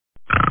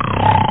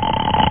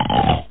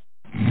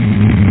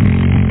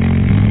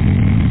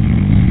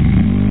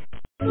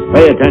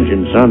Pay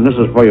attention, son. This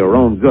is for your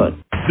own good.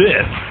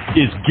 This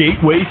is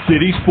Gateway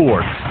City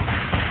Sports.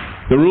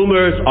 The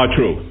rumors are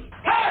true. What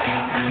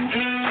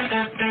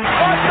the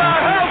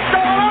hell's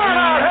going on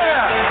out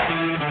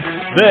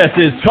here? This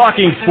is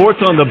Talking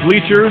Sports on the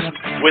Bleachers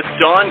with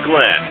Don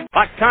Glenn.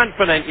 A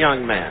confident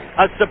young man,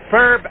 a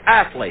superb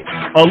athlete.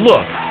 A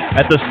look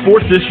at the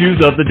sports issues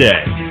of the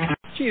day.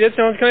 Gee, that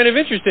sounds kind of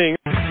interesting.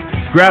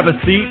 Grab a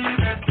seat,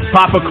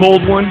 pop a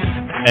cold one,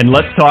 and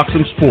let's talk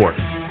some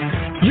sports.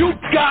 You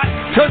got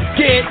to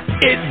get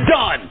it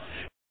done.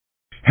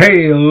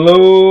 Hey,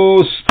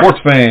 hello, sports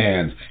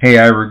fans. Hey,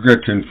 I regret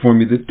to inform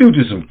you that due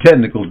to some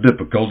technical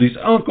difficulties,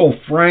 Uncle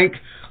Frank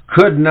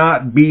could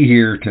not be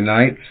here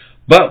tonight.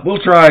 But we'll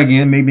try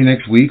again, maybe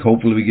next week.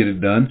 Hopefully we get it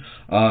done.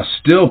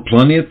 Still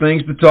plenty of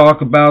things to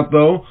talk about,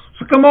 though.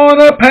 So come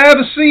on up, have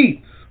a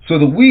seat, so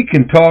that we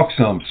can talk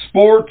some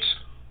sports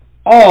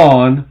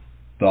on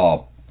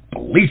the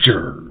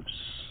bleachers.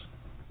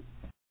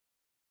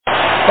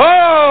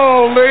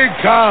 Holy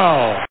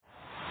cow!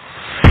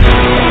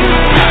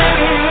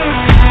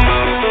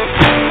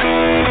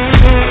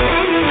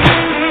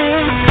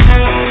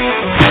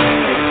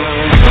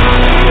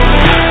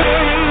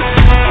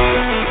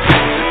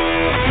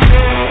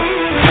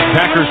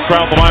 Packers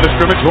crowd the line of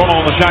scrimmage.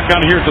 Romo on the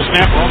shotgun. Here's the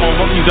snap. Romo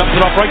looking, dumps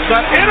it off right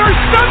side.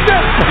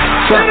 Intercepted!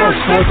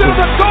 Intercepted at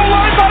the goal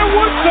line by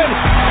Woodson!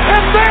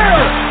 And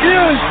there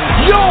is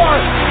your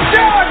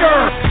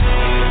Jagger!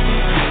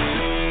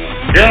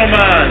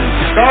 Gentlemen,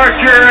 start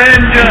your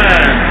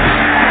engine!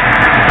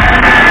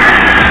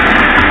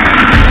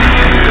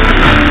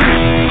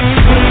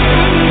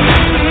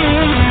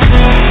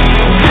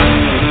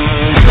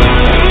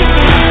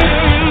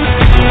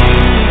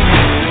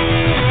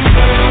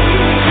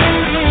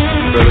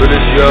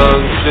 This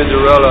young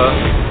Cinderella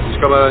has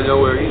come out of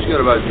nowhere. He's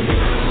got about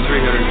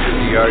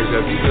 350 yards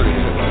left. He's going to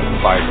get about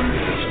 500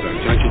 yards,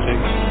 don't you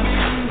think?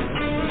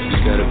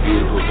 He's got a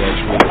beautiful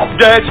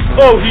catch.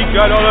 Oh, he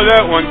got all of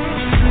that one.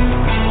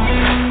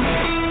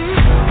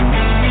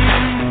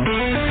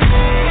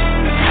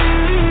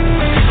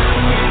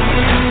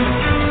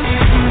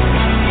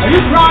 Are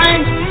you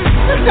crying?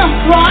 There's no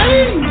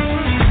crying!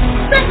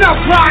 There's no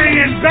crying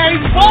in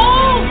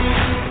baseball!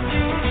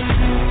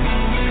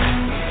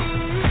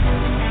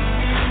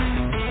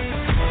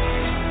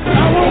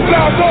 I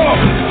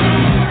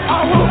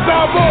will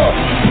stop more.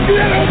 You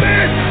that old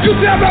man? You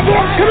tell my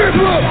boy, come here,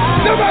 bro.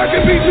 Nobody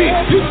can beat me.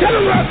 You tell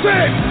him what I'm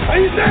saying. Are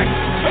you next?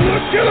 I'm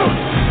gonna kill him.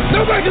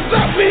 Nobody can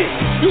stop me.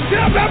 You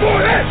tell my boy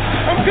that.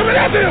 I'm coming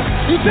after him.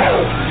 You tell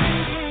him.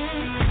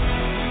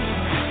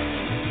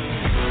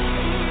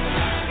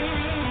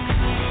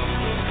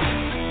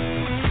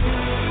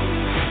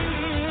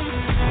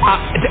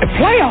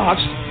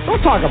 Playoffs?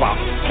 Don't talk about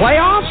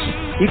playoffs.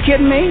 You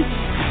kidding me?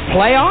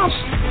 Playoffs?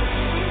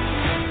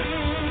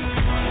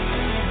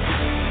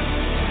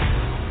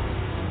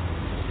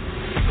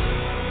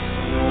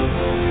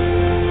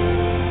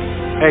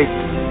 Hey,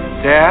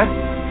 Dad?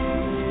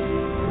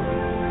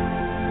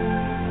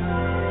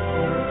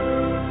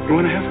 You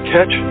want to have a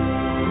catch?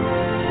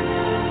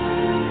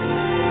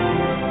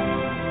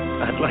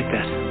 I'd like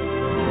that.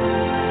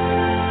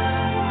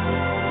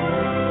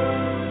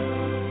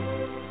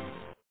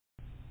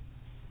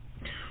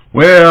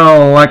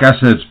 Well, like I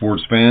said,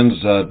 sports fans,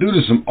 due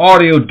to some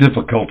audio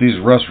difficulties,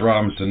 Russ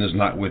Robinson is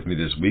not with me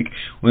this week.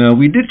 Well,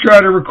 we did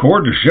try to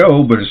record the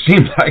show, but it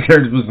seemed like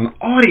there was an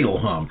audio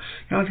hum.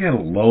 You know, it's got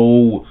a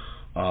low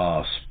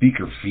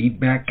speaker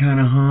feedback kind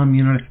of hum,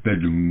 you know,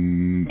 that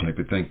type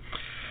of thing.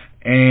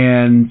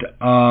 And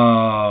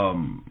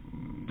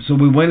so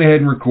we went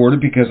ahead and recorded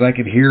because I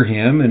could hear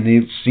him, and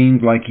it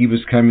seemed like he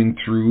was coming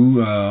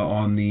through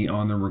on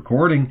the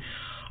recording.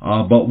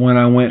 But when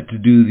I went to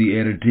do the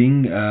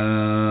editing,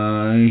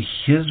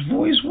 his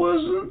voice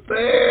wasn't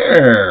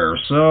there.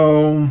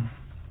 So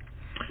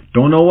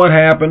don't know what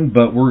happened,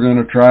 but we're going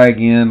to try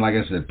again. Like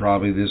I said,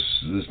 probably this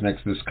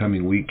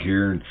coming week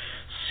here, and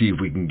see if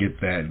we can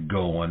get that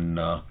going.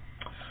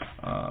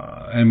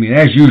 I mean,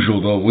 as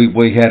usual, though,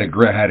 we had a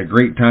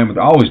great time with.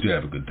 I always do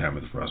have a good time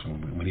with Russ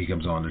when he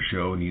comes on the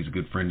show, and he's a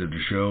good friend of the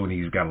show, and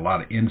he's got a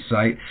lot of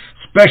insight,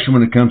 especially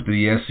when it comes to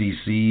the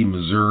SEC,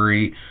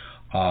 Missouri.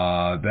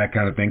 That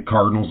kind of thing,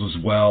 Cardinals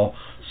as well.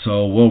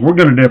 So, well, we're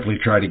going to definitely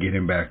try to get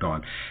him back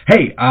on.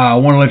 Hey, I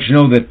want to let you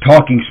know that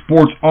Talking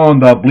Sports on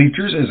the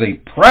Bleachers is a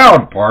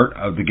proud part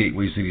of the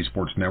Gateway City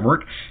Sports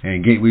Network.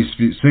 And Gateway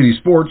City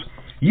Sports,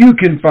 you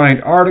can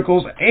find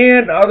articles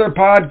and other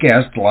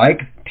podcasts like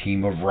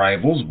Team of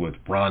Rivals with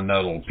Ron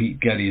Nuttall, Pete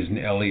Geddes, and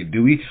Elliot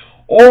Dewey,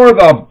 or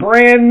the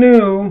brand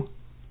new,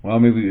 well,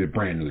 maybe they're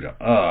brand new to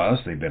us.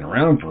 They've been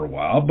around for a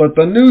while. But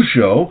the new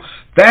show,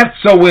 That's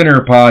a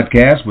Winner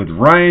podcast with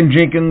Ryan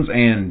Jenkins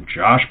and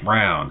Josh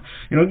Brown.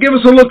 You know, give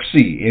us a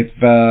look-see.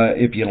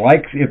 If you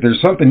like, if there's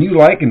something you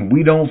like and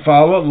we don't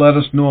follow it, let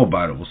us know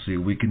about it. We'll see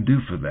what we can do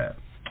for that.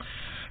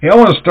 Hey, I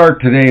want to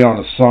start today on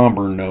a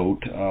somber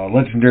note.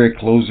 Legendary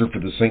closer for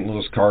the St.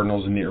 Louis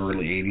Cardinals in the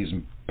early 80s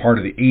and part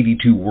of the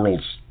 82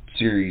 World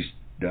Series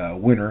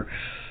winner.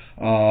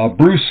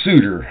 Bruce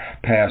Sutter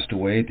passed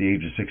away at the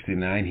age of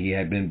 69. He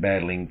had been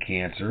battling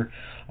cancer.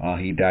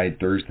 He died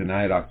Thursday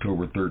night,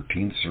 October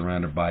 13th,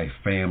 surrounded by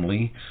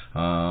family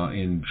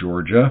in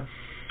Georgia.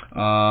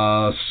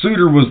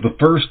 Sutter was the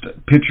first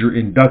pitcher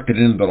inducted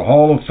into the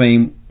Hall of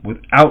Fame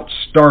without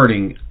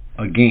starting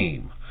a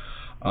game.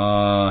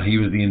 He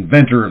was the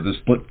inventor of the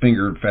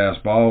split-fingered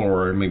fastball,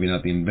 or maybe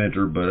not the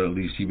inventor, but at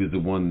least he was the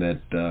one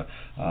that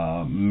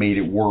made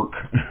it work,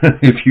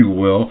 if you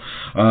will.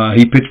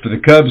 He pitched for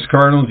the Cubs,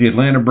 Cardinals, the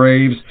Atlanta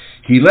Braves.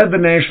 He led the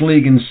National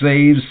League in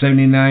saves,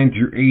 79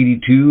 through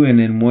 82, and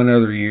in one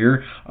other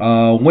year,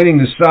 winning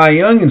the Cy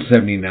Young in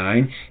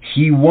 79.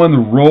 He won the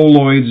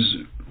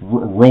Rolaids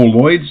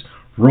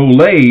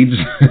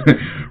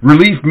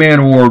Relief Man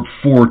Award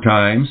 4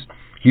 times.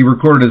 He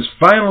recorded his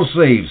final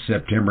save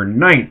September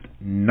 9th,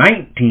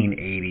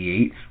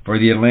 1988 for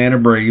the Atlanta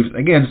Braves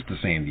against the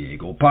San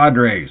Diego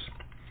Padres.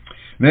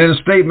 Then a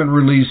statement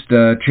released,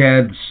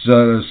 Chad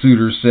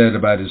Sutter said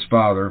about his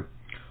father,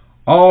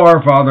 "All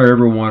our father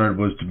ever wanted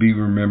was to be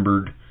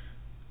remembered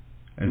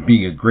as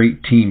being a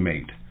great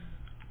teammate,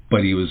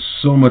 but he was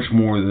so much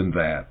more than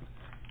that."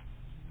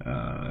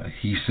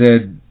 He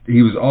said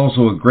he was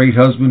also a great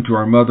husband to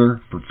our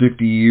mother for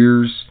 50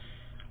 years,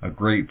 a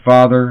great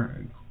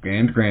father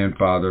and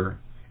grandfather,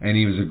 and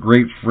he was a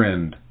great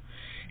friend.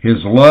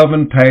 His love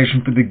and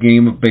passion for the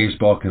game of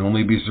baseball can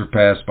only be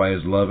surpassed by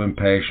his love and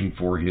passion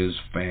for his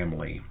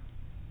family.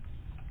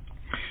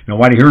 Now,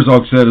 Whitey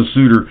Herzog said of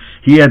Sutter,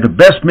 he had the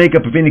best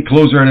makeup of any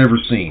closer I'd ever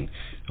seen.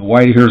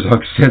 Whitey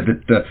Herzog said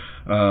that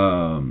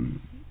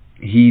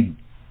he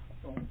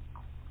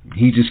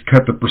just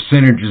cut the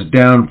percentages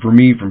down for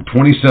me from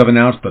 27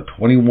 outs to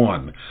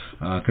 21,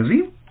 because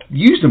he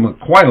used them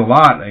quite a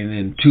lot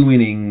in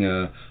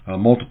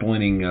multiple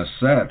inning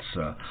sets.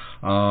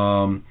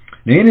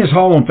 In his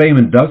Hall of Fame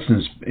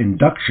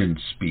induction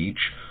speech,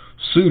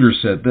 Sutter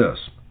said this: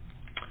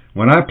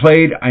 "When I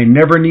played, I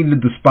never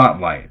needed the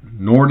spotlight,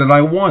 nor did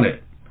I want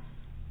it.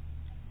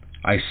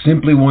 I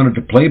simply wanted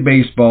to play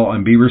baseball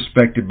and be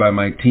respected by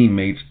my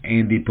teammates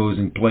and the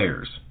opposing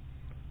players.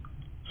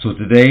 So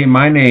today,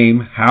 my name,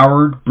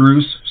 Howard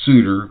Bruce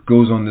Sutter,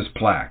 goes on this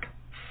plaque.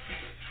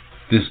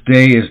 This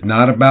day is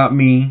not about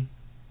me.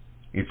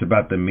 It's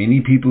about the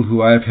many people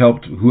who have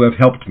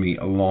helped me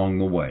along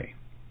the way."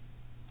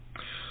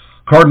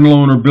 Cardinal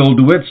owner Bill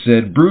DeWitt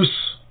said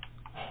Bruce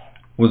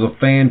was a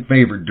fan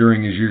favorite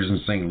during his years in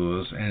St.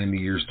 Louis and in the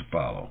years to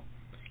follow.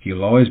 He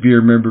will always be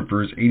remembered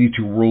for his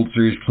 82 World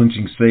Series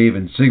clinching save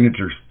and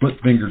signature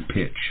split-fingered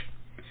pitch.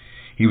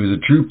 He was a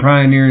true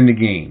pioneer in the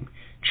game,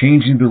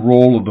 changing the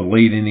role of the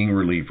late-inning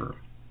reliever.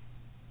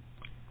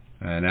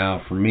 Now,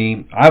 for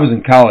me, I was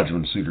in college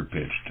when Sutter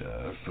pitched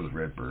for the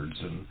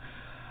Redbirds,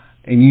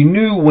 and you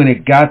knew when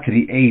it got to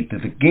the 8th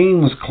that the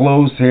game was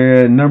close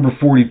here. Number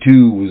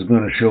 42 was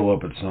going to show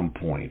up at some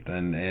point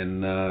and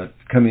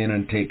come in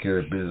and take care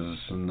of business.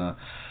 And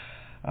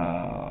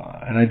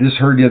I just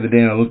heard the other day,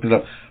 and I looked it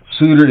up,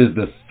 Sutter is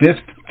the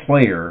 5th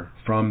player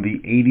from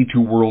the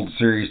 82 World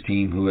Series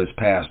team who has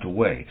passed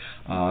away.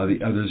 The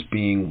others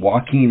being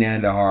Joaquin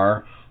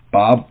Andahar,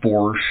 Bob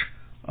Forsch,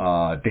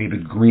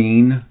 David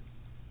Green,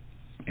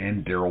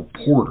 and Darrell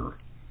Porter.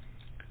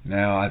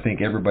 Now, I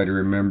think everybody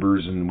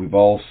remembers, and we've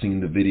all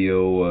seen the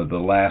video, the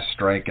last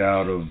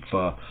strikeout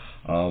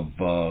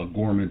of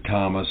Gorman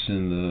Thomas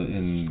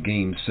in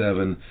Game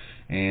 7,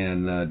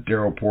 and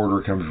Darrell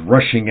Porter comes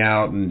rushing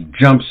out and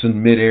jumps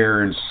in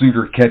midair, and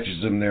Sutter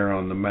catches him there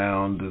on the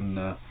mound, and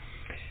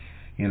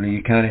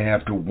you kind of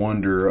have to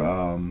wonder,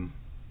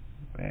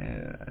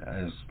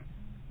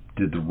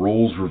 did the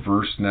roles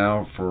reverse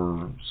now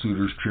for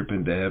Sutter's trip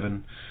into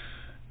heaven?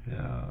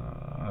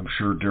 I'm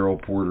sure Darrell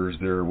Porter is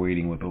there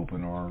waiting with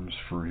open arms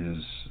for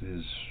his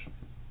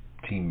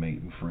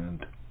teammate and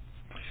friend.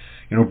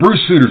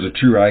 Bruce Sutter's a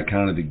true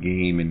icon of the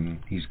game, and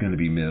he's going to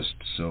be missed.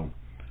 So,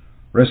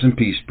 rest in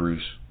peace,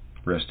 Bruce.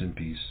 Rest in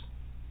peace.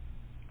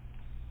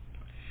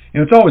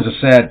 It's always a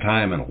sad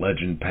time when a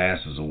legend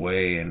passes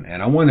away, and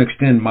I want to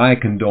extend my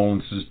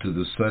condolences to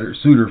the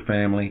Sutter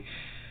family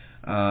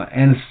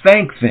and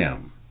thank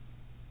them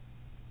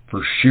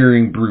for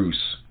sharing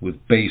Bruce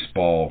with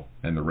baseball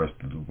and the rest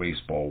of the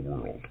baseball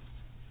world.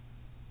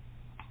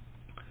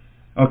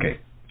 Okay,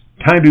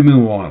 time to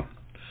move on.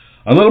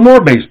 A little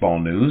more baseball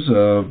news,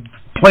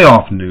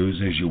 playoff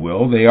news, as you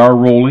will. They are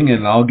rolling,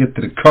 and I'll get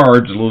to the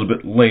Cards a little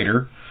bit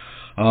later.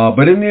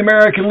 But in the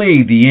American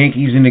League, the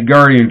Yankees and the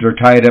Guardians are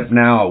tied up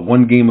now at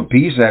 1 game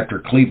apiece after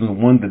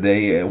Cleveland won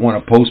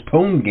a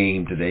postponed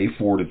game today,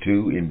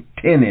 4-2 in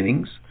 10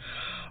 innings.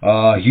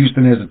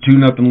 Houston has a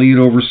 2-0 lead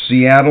over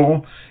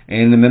Seattle.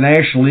 And in the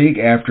National League,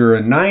 after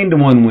a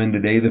 9-1 win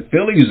today, the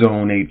Phillies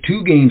own a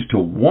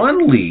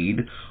 2-1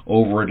 lead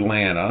over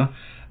Atlanta.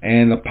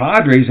 And the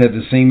Padres had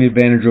the same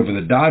advantage over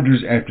the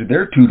Dodgers after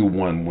their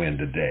 2-1 win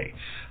today.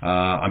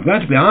 I'm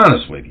going to be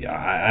honest with you,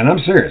 and I'm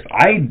serious.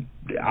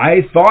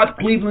 I thought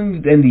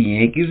Cleveland and the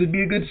Yankees would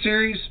be a good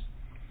series,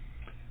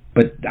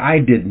 but I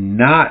did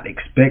not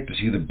expect to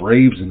see the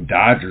Braves and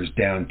Dodgers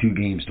down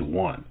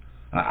 2-1.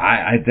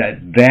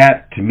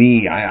 That to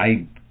me,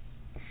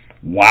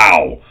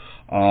 Wow.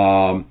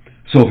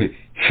 So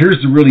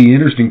here's the really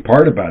interesting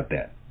part about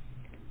that.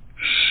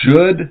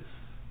 Should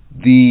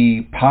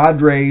the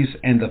Padres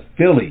and the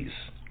Phillies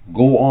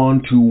go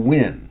on to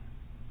win,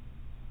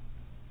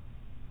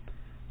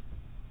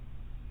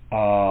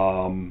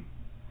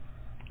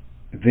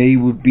 they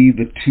would be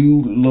the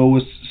two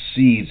lowest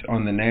seeds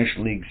on the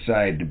National League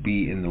side to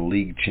be in the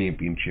league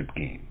championship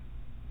game.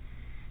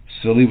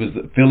 Philly was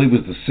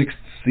the 6th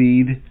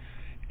seed,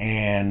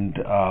 and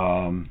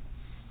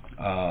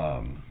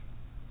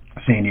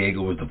San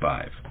Diego was the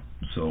 5.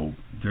 So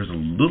there's a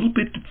little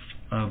bit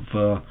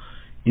of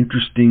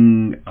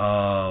interesting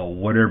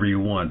whatever you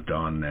want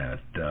on that.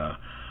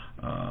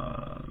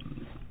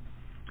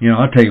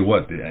 I'll tell you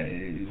what,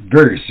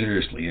 very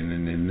seriously,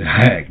 and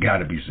I got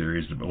to be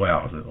serious.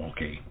 Well,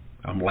 okay,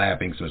 I'm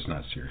laughing, so it's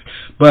not serious.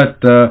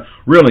 But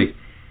really,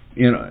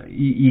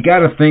 you got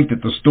to think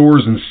that the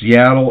stores in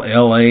Seattle,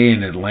 L.A.,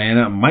 and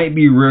Atlanta might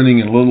be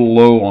running a little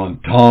low on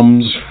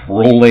Tums,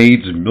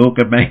 Rolaids, Milk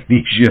of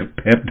Magnesia,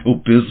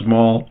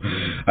 Pepto-Bismol.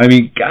 I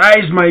mean,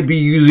 guys might be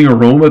using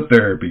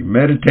aromatherapy,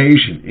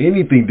 meditation,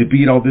 anything to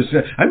beat all this.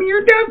 I mean,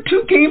 you're down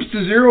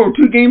 2-0,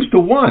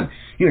 2-1.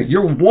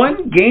 You're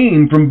one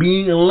game from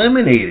being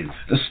eliminated.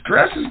 The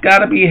stress has got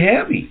to be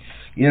heavy.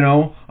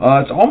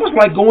 It's almost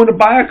like going to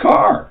buy a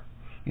car.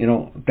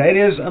 That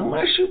is,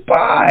 unless you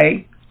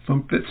buy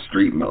from Fifth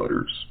Street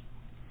Motors.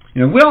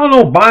 We all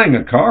know buying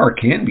a car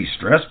can be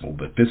stressful,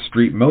 but Fifth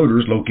Street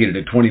Motors, located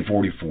at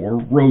 2044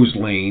 Rose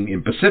Lane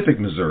in Pacific,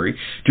 Missouri,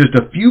 just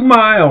a few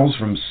miles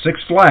from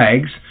Six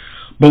Flags,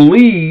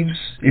 believes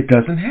it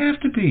doesn't have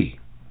to be.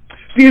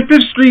 See, at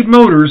Fifth Street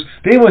Motors,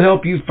 they will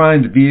help you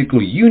find the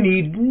vehicle you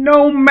need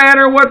no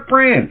matter what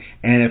brand.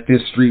 And at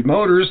Fifth Street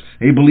Motors,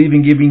 they believe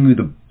in giving you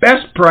the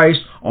best price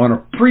on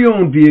a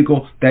pre-owned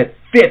vehicle that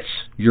fits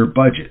your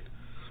budget.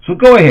 So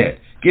go ahead.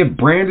 Give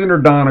Brandon or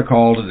Don a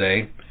call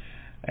today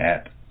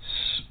at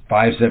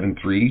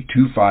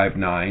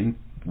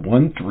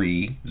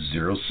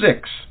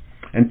 573-259-1306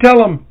 and tell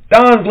them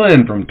Don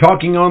Glenn from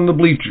Talking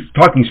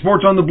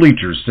Sports on the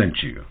Bleachers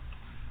sent you.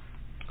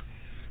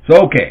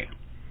 So, okay.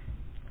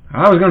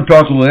 I was going to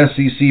talk a little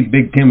SEC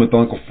Big Ten with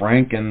Uncle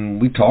Frank,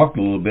 and we talked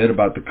a little bit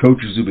about the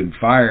coaches who've been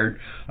fired.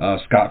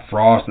 Scott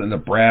Frost in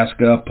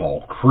Nebraska,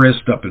 Paul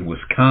Christ up in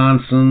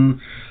Wisconsin.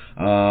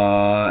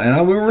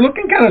 And we were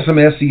looking kind of some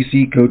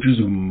SEC coaches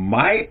who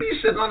might be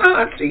sitting on a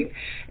hot seat.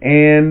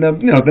 And,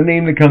 the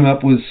name that come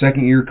up was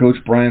second-year coach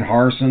Brian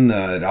Harsin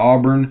at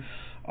Auburn.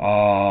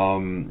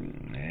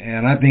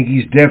 And I think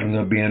he's definitely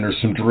going to be under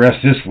some duress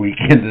this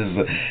weekend as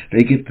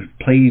they get to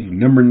play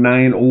number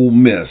 9 Ole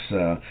Miss.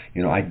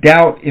 I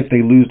doubt if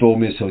they lose to Ole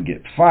Miss he'll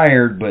get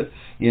fired, but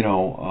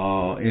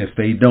if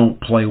they don't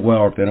play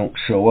well, if they don't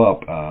show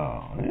up,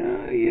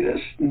 you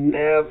just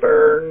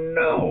never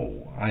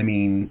know. I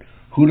mean,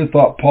 who'd have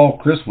thought Paul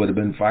Christ would have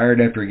been fired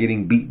after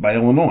getting beat by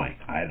Illinois?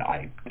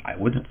 I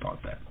wouldn't have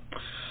thought that.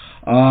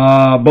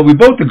 But we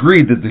both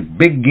agreed that the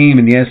big game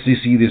in the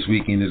SEC this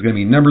weekend is going to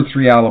be number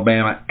 3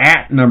 Alabama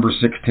at number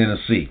 6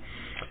 Tennessee.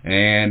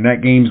 And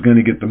that game's going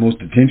to get the most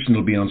attention.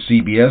 It'll be on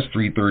CBS,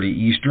 3:30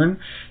 Eastern,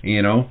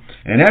 And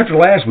after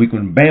last week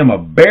when Bama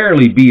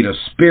barely beat a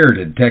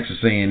spirited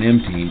Texas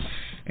A&M team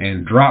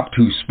and dropped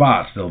 2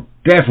 spots, they'll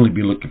definitely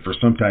be looking for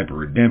some type of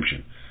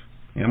redemption.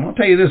 And I'm going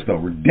to tell you this, though,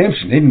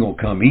 redemption isn't going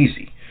to come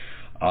easy.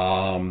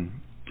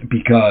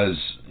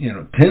 Because,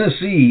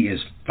 Tennessee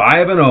is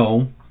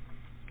 5-0.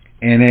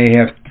 And they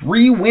have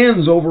 3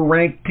 wins over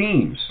ranked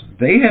teams.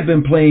 They have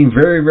been playing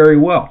very, very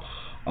well.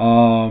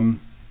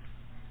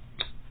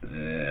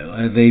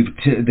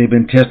 They've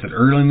been tested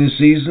early in the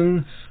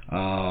season,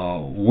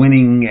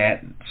 winning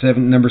at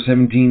number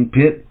 17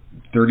 Pitt,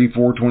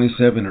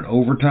 34-27 in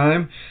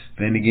overtime.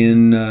 Then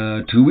again,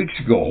 2 weeks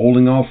ago,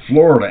 holding off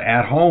Florida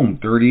at home,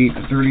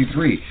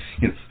 38-33.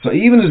 So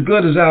even as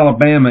good as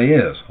Alabama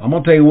is, I'm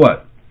gonna tell you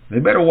what. They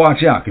better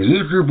watch out, because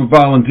this group of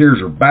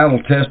volunteers are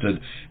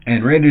battle-tested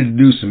and ready to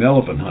do some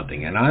elephant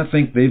hunting, and I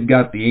think they've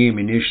got the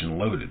ammunition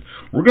loaded.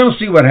 We're going to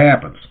see what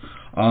happens.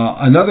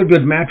 Another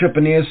good matchup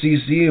in the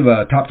SEC of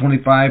top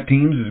 25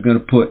 teams is going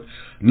to put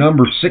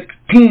number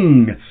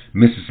 16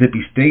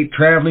 Mississippi State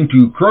traveling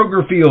to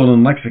Kroger Field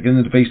in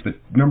Lexington to face the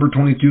number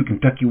 22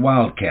 Kentucky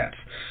Wildcats.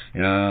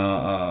 They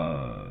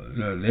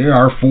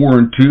are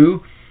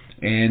 4-2,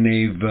 and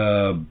they've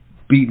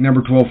beat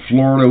number 12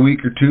 Florida in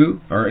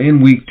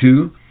week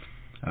 2.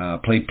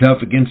 Played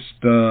tough against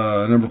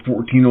number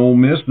 14 Ole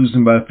Miss,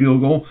 losing by a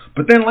field goal.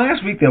 But then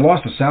last week they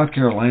lost to South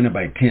Carolina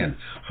by 10.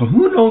 So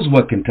who knows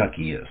what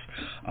Kentucky is?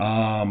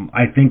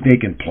 I think they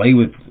can play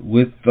with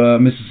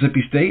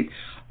Mississippi State.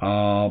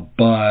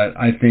 But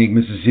I think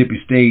Mississippi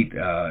State,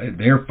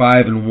 they're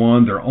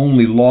 5-1. Their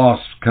only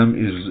loss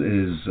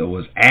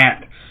was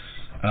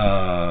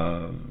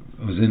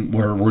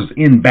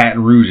in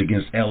Baton Rouge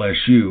against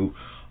LSU.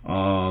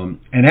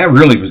 And that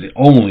really was the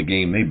only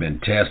game they've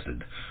been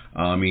tested.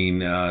 I mean,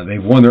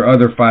 they've won their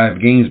other 5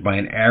 games by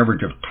an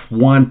average of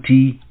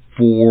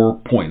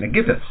 24 points. Now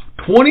get that,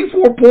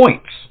 24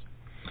 points,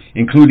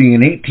 including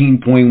an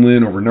 18-point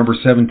win over number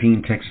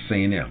 17 Texas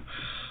A&M.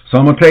 So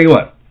I'm going to tell you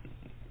what,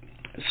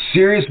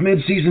 serious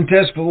midseason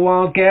test for the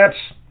Wildcats,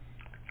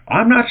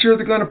 I'm not sure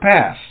they're going to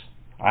pass.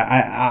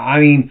 I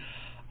mean,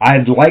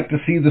 I'd like to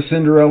see the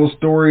Cinderella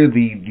story of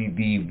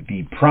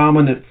the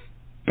prominent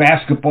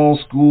basketball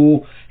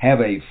school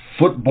have a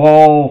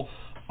football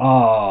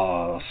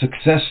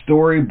success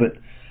story, but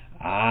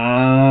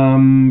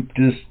I'm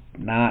just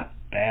not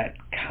that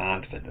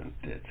confident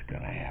it's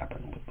going to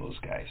happen with those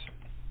guys.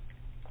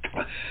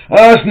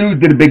 Let's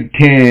move to the Big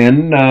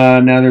Ten.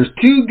 Now, there's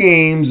 2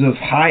 games of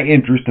high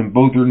interest in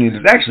both early.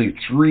 There's actually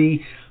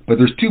 3, but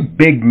there's 2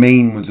 big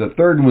main ones. The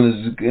third one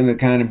is going to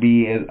kind of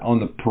be on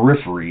the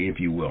periphery, if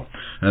you will.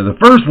 Now, the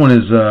first one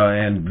is,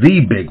 and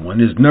the big one,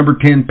 is number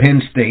 10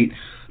 Penn State,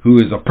 who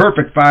is a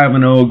perfect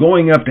 5-0,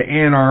 going up to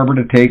Ann Arbor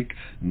to take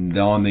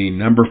on the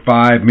number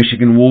 5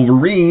 Michigan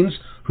Wolverines,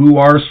 who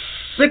are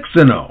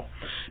 6-0.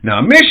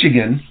 Now,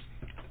 Michigan,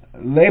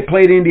 they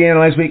played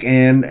Indiana last week,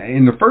 and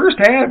in the first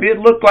half, it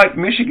looked like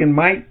Michigan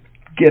might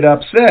get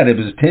upset. It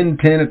was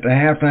 10-10 at the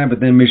halftime, but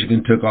then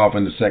Michigan took off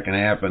in the second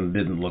half and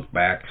didn't look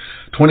back.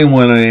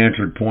 21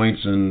 unanswered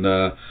points, and,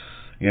 the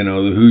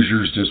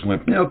Hoosiers just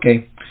went,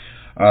 okay.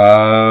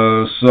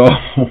 So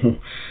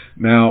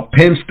now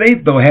Penn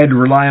State, though, had to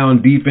rely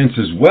on defense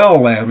as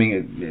well. I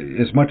mean,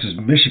 as much as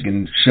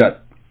Michigan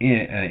shut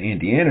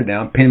Indiana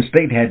down, Penn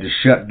State had to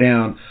shut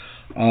down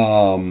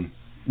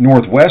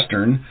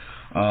Northwestern,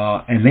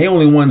 and they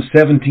only won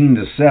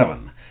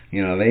 17-7.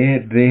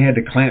 They had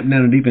to clamp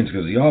down on defense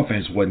because the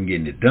offense wasn't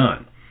getting it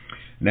done.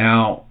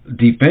 Now,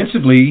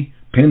 defensively,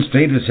 Penn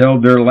State has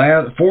held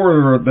have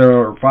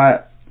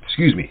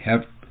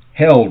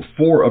held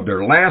 4 of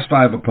their last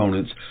 5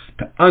 opponents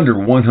to under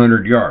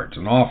 100 yards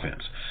in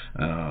offense.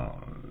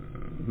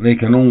 They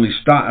can only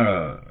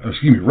stop,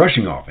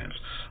 rushing offense.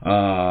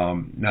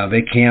 Now,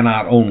 they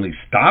cannot only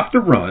stop the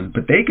run,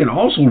 but they can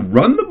also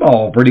run the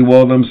ball pretty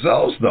well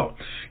themselves, though.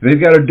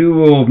 They've got a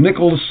duo of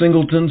Nicholas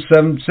Singleton,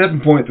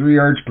 7.3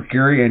 yards per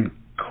carry, and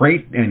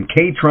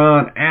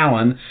Katron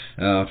Allen,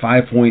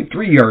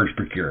 5.3 yards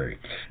per carry.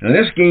 Now,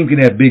 this game can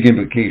have big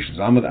implications,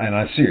 and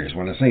I'm serious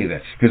when I say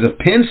that, because if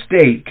Penn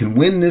State can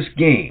win this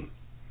game,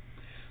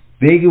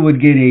 they would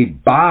get a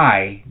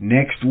bye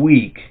next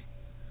week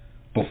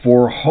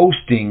before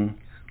hosting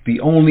the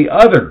only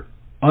other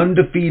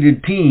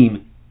undefeated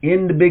team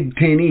in the Big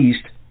Ten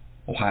East,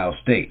 Ohio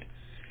State.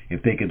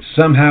 If they could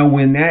somehow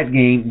win that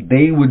game,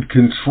 they would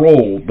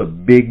control the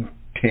Big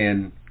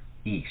Ten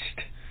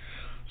East.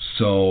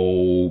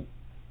 So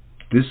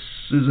this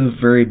is a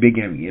very big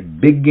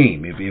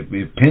game.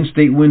 If Penn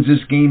State wins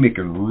this game, it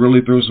can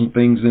really throw some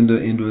things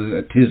into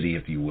a tizzy,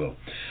 if you will.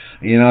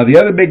 The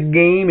other big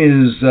game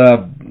is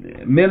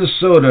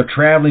Minnesota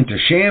traveling to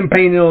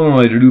Champaign,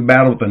 Illinois to do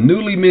battle with the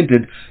newly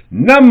minted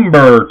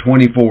number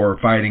 24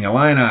 Fighting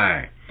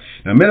Illini.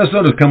 Now,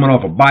 Minnesota's coming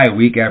off a bye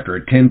week after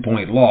a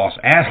 10-point loss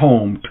at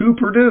home to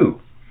Purdue.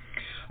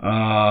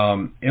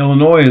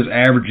 Illinois is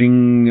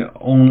averaging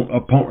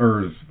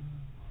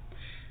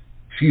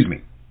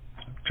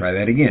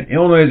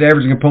Illinois is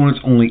averaging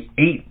opponents only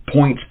 8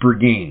 points per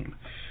game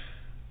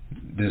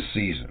this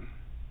season.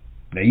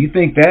 Now, you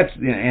think that's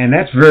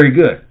very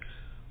good,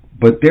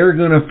 but they're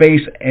going to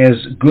face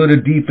as good a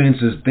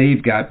defense as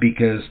they've got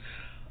because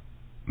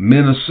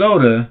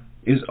Minnesota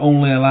is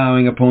only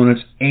allowing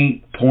opponents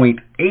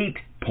 8.8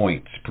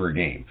 points per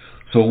game.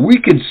 So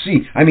we could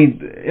see,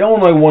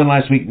 Illinois won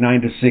last week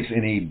 9-6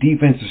 in a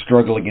defensive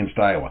struggle against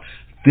Iowa.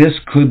 This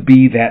could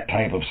be that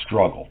type of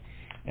struggle.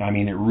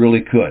 It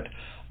really could.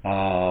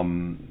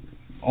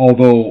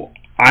 Although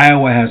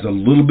Iowa has a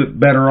little bit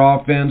better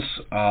offense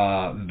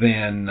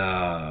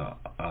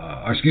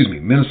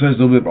Minnesota has a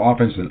little bit of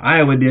offense than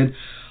Iowa did.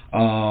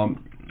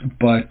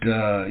 But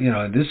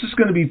this is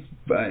going to be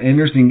an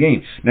interesting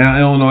game. Now,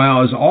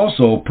 Illinois is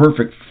also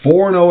perfect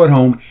 4-0 at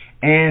home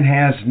and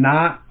has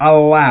not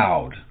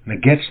allowed, now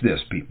catch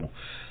this, people,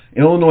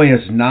 Illinois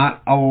has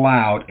not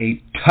allowed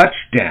a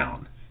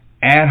touchdown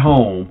at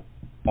home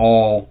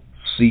all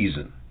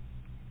season.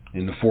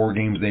 In the 4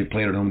 games they've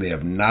played at home, they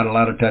have not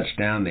allowed a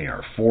touchdown. They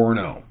are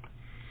 4-0.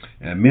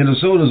 And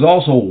Minnesota is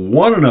also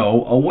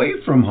 1-0 away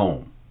from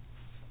home.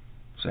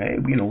 So,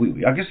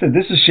 like I said,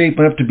 this is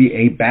shaping up to be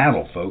a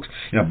battle, folks.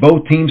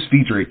 Both teams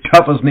feature a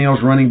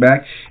tough-as-nails running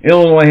back.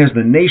 Illinois has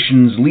the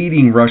nation's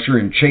leading rusher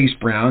in Chase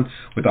Brown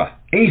with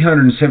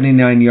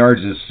 879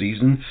 yards this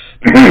season.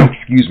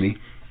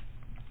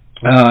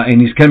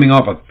 And he's coming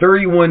off a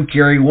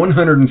 31-carry,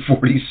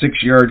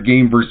 146-yard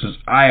game versus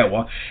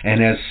Iowa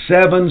and has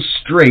 7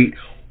 straight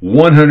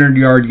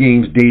 100-yard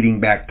games dating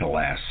back to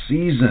last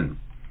season.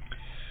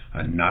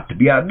 Not to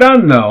be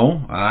outdone,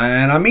 though,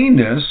 and I mean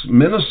this,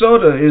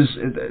 Minnesota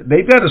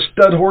they've got a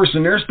stud horse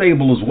in their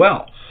stable as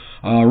well.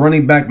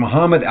 Running back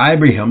Muhammad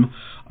Ibrahim,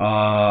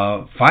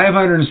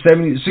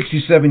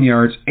 567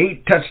 yards,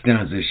 8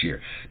 touchdowns this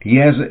year. He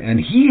has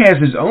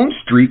his own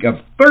streak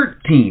of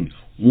 13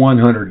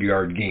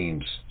 100-yard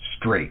games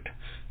straight,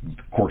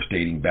 of course,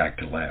 dating back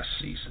to last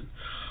season.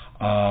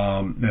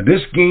 Now,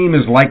 this game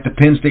is like the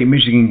Penn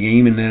State-Michigan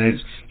game, and then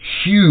it's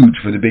huge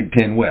for the Big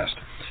Ten West,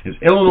 as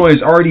Illinois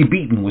has already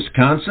beaten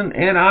Wisconsin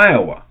and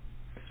Iowa.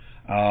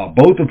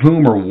 both of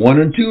whom are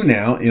 1-2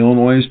 now.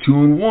 Illinois is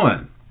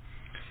 2-1.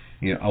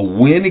 A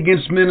win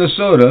against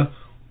Minnesota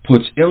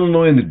puts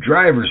Illinois in the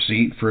driver's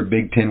seat for a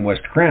Big Ten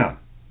West crown.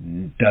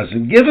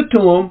 Doesn't give it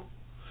to them,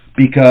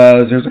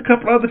 because there's a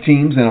couple other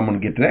teams, and I'm going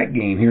to get to that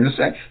game here in a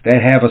sec,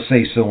 that have a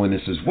say-so in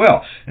this as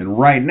well. And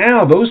right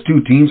now, those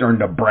two teams are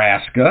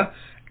Nebraska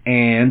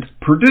and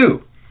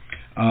Purdue.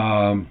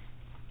 In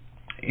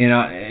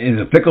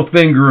the fickle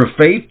finger of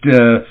fate,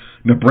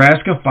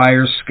 Nebraska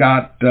fires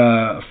Scott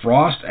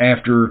Frost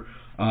after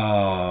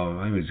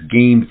I think it was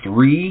Game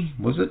 3.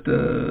 Was it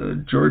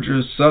the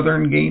Georgia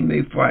Southern game?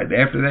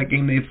 After that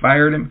game, they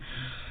fired him.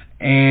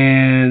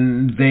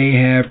 And they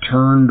have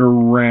turned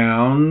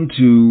around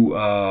to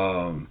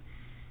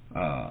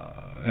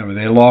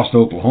they lost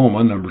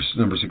Oklahoma, number 6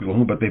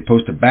 Oklahoma, but they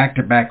posted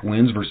back-to-back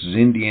wins versus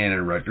Indiana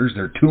and Rutgers.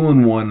 They're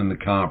 2-1 in the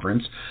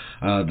conference,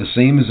 the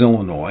same as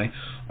Illinois.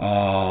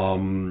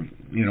 Purdue,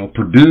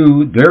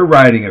 they're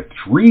riding a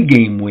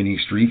 3-game winning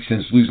streak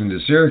since losing to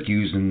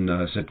Syracuse in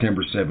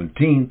September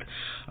 17th.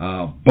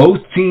 Both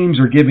teams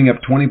are giving up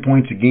 20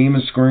 points a game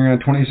and scoring around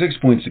 26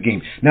 points a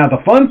game. Now,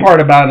 the fun part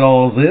about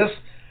all of this,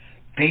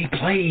 they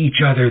play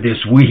each other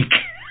this week.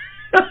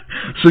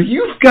 So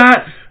you've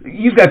got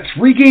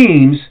 3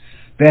 games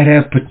that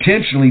have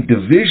potentially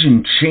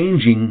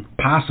division-changing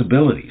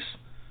possibilities.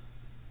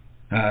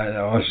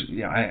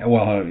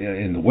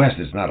 In the West,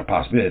 it's not a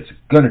possibility. It's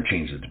going to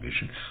change the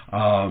division.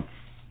 Now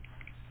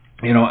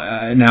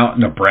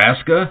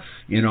Nebraska,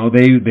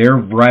 they're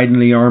riding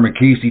the arm of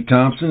Casey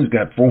Thompson. He's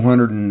got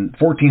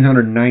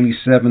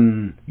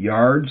 1,497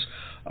 yards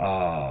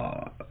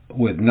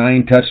with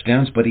 9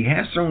 touchdowns, but he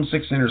has thrown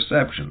 6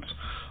 interceptions.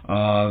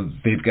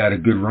 They've got a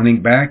good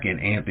running back in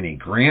Anthony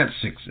Grant,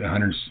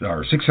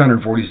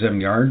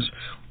 647 yards,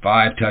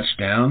 5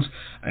 touchdowns,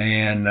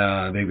 and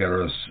they've got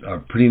a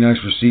pretty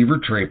nice receiver.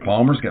 Trey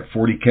Palmer's got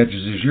 40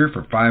 catches this year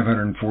for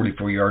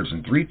 544 yards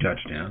and 3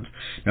 touchdowns.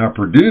 Now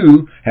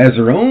Purdue has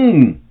their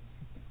own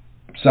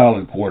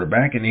solid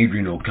quarterback in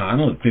Adrian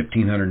O'Connell at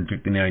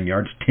 1,559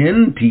 yards,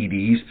 10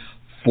 TDs,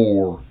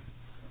 4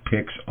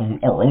 picks,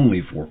 or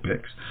only 4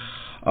 picks.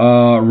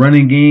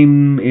 Running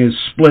game is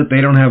split.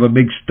 They don't have a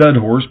big stud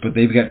horse, but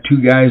they've got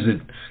 2 guys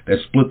that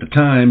split the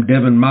time.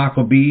 Devin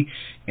Mockleby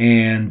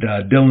and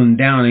Dylan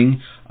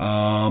Downing.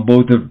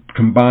 Both have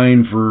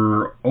combined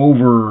for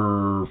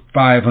over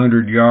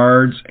 500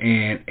 yards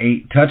and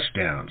 8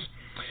 touchdowns.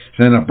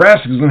 So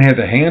Nebraska's going to have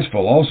the hands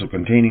full also,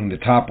 containing the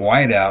top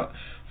wideout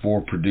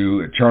for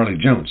Purdue, Charlie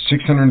Jones,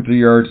 603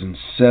 yards and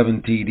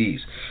 7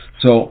 TDs.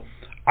 So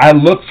I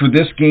look for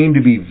this game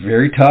to be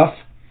very tough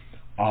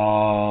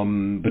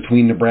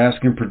between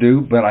Nebraska and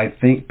Purdue, but I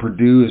think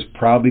Purdue is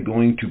probably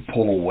going to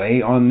pull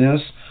away on this.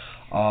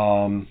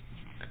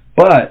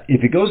 But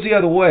if it goes the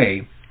other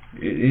way,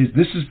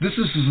 this is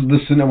the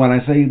scenario. When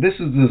I say this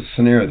is the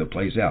scenario that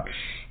plays out.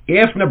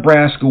 If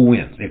Nebraska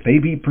wins, if they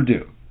beat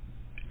Purdue,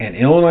 and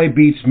Illinois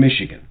beats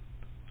Michigan,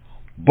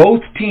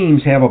 both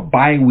teams have a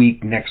bye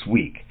week next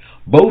week.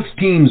 Both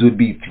teams would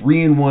be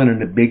 3-1 in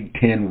the Big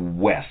Ten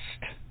West.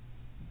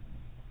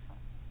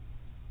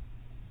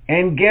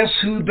 And guess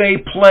who they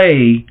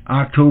play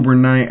October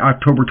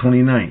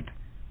 29th?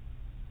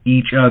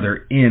 Each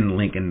other in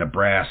Lincoln,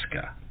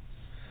 Nebraska.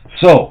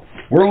 So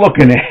we're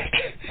looking at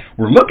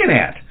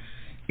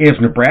if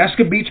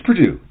Nebraska beats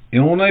Purdue,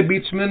 Illinois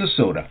beats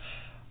Minnesota,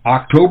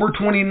 October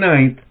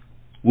 29th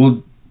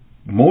will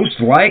most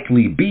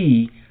likely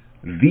be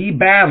the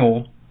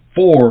battle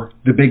for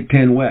the Big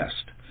Ten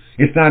West.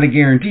 It's not a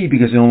guarantee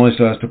because Illinois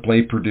still has to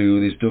play Purdue.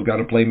 They still got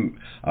to play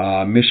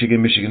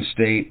Michigan, Michigan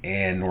State,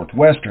 and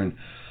Northwestern.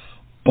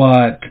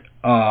 But,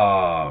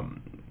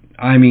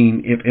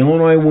 if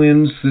Illinois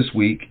wins this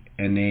week,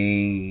 and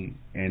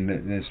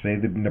let's say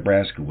that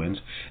Nebraska wins,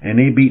 and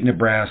they beat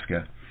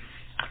Nebraska,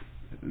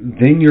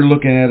 then you're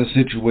looking at a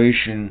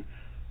situation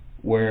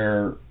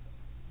where,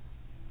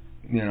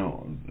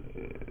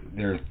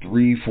 they're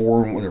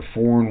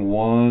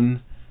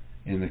 4-1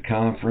 in the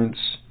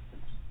conference.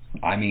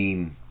 I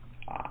don't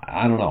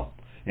know.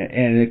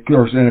 And of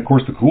course,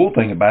 the cool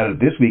thing about it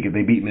this week, if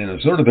they beat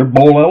Minnesota, they're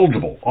bowl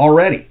eligible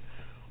already.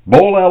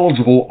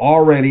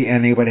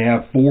 And they would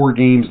have 4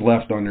 games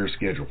left on their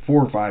schedule.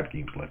 4 or 5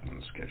 games left on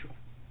the schedule.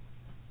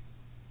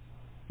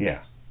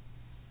 Yeah.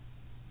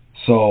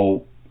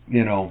 So,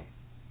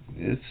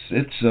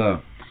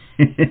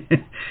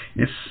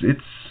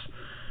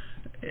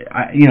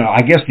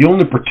 I guess the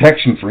only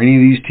protection for any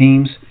of these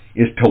teams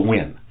is to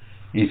win.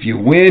 If you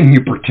win,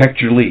 you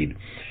protect your lead.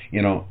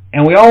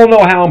 And we all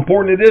know how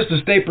important it is to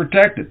stay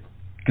protected.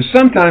 Because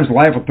sometimes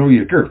life will throw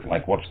you a curve,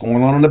 like what's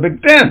going on in the Big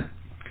Ten.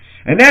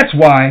 And that's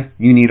why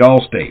you need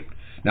Allstate.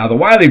 Now, the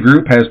Wiley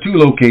Group has 2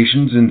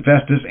 locations in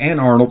Festus and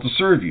Arnold to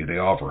serve you. They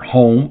offer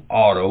home,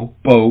 auto,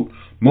 boat,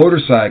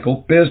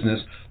 motorcycle,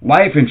 business,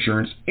 life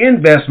insurance,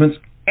 investments,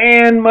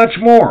 and much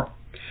more.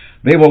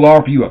 They will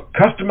offer you a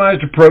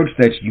customized approach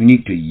that's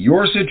unique to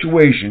your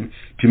situation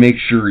to make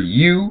sure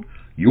you,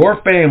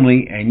 your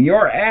family, and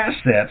your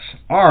assets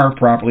are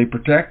properly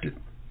protected.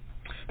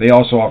 They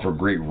also offer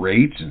great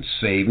rates and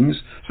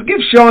savings. So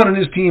give Sean and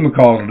his team a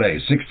call today,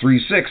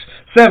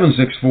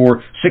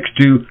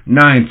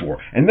 636-764-6294.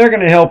 And they're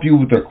going to help you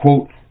with a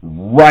quote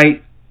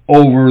right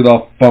over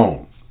the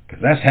phone.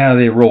 Because that's how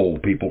they roll,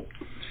 people.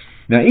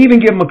 Now,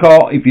 even give them a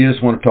call if you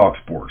just want to talk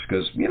sports.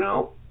 Because,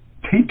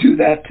 they do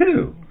that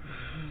too.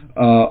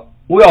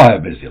 We all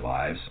have busy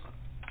lives.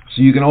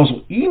 So you can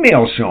also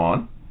email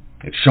Sean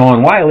at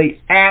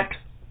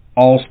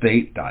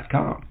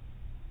SeanWiley@allstate.com.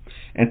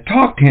 And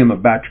talk to him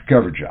about your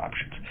coverage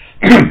options.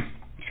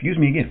 Excuse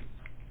me again.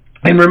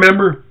 And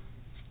remember,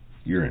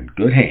 you're in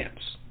good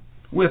hands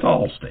with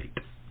Allstate.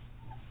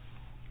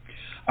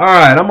 All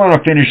right, I'm going to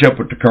finish up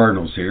with the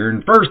Cardinals here.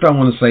 And first I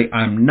want to say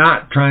I'm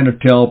not trying to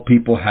tell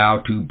people how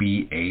to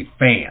be a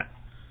fan.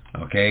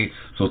 Okay?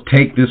 So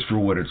take this for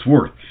what it's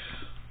worth.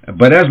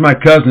 But as my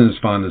cousin is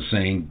fond of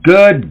saying,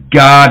 good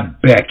God,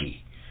 Becky.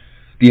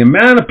 The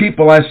amount of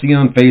people I see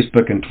on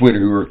Facebook and Twitter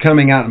who are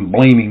coming out and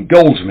blaming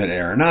Goldschmidt,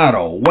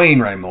 Arenado,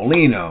 Wainwright,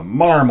 Molina,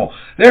 Marmol,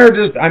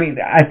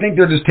 I think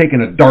they're just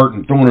taking a dart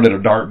and throwing it at a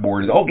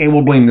dartboard. Okay,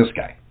 we'll blame this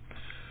guy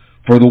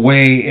for the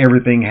way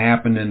everything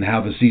happened and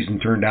how the season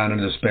turned out,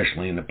 and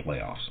especially in the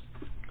playoffs.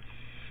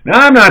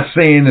 Now, I'm not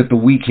saying that the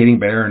weak hitting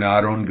by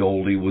Arenado and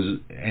Goldie was,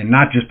 and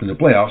not just in the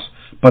playoffs,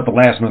 but the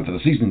last month of the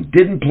season,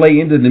 didn't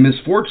play into the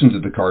misfortunes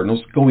of the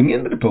Cardinals going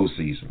into the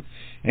postseason.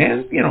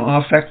 And,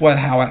 affect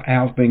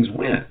how things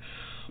went.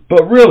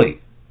 But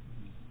really,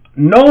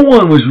 no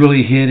one was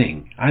really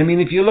hitting. I mean,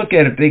 if you look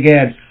at it, they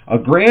had a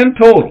grand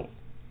total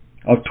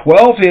of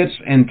 12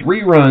 hits and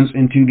 3 runs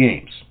in 2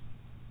 games.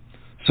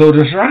 So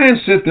to try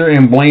and sit there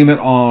and blame it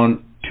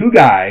on 2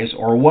 guys,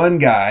 or 1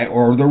 guy,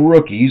 or the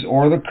rookies,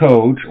 or the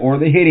coach, or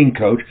the hitting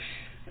coach,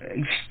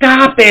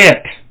 stop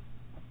it!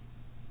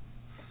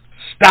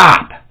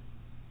 Stop!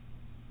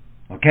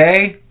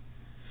 Okay?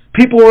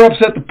 People were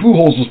upset that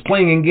Pujols was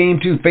playing in Game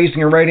 2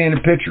 facing a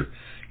right-handed pitcher.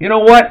 You know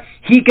what?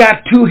 He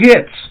got 2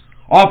 hits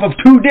off of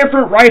 2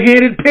 different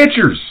right-handed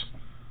pitchers.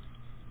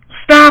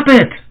 Stop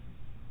it!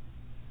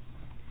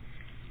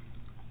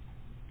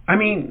 I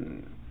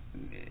mean,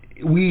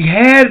 we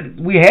had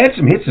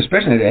some hits,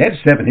 especially they had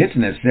 7 hits in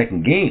that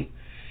second game,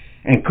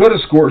 and should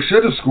have scored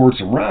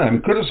some runs. I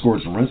mean, could have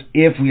scored some runs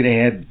if we'd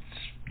had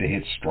the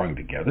hits strung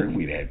together.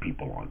 We'd had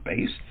people on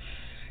base.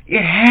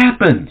 It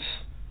happens.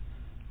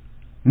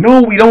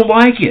 No, we don't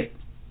like it.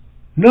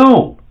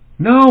 No.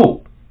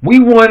 We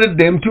wanted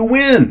them to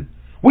win.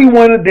 We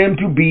wanted them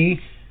to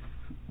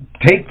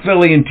take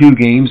Philly in 2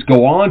 games,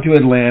 go on to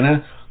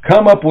Atlanta,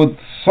 come up with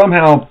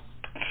somehow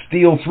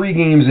steal 3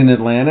 games in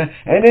Atlanta,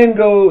 and then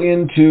go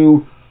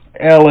into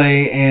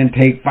LA and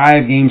take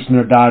 5 games from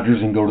the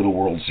Dodgers and go to the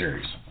World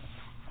Series.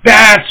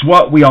 That's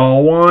what we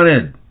all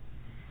wanted.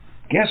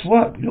 Guess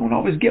what? We don't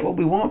always get what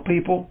we want,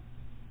 people.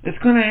 It's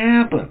going to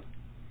happen.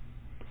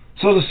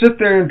 So to sit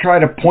there and try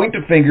to point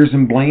the fingers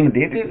and blame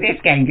this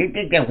guy,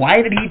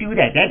 why did he do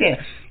that?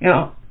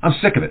 I'm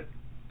sick of it.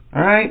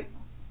 All right?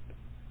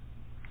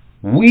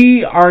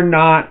 We are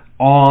not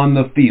on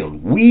the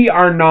field. We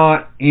are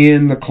not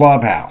in the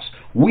clubhouse.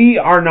 We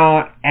are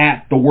not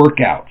at the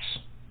workouts.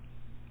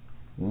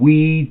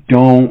 We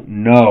don't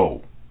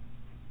know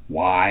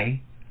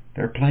why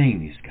they're playing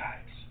these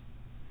guys.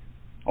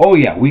 Oh,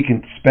 yeah, we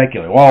can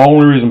speculate. Well, the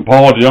only reason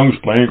Paul DeJong's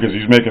playing because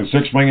he's making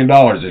 $6 million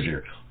this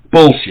year.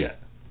 Bullshit.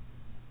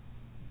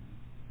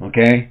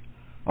 Okay,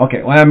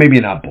 well, maybe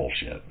not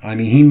bullshit. I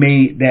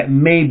mean, that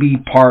may be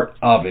part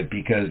of it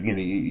because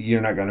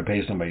you're not going to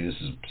pay somebody this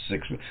is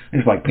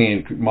it's like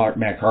paying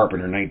Matt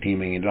Carpenter $19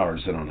 million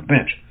to sit on the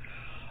bench.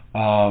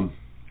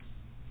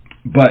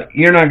 But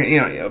you're not,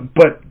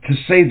 but to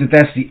say that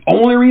that's the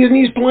only reason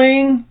he's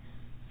playing,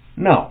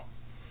 no.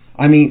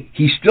 I mean,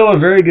 he's still a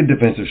very good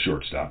defensive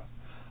shortstop.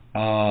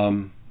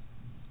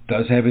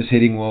 Does have his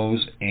hitting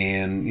woes,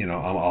 and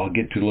I'll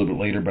get to it a little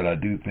bit later, but I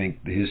do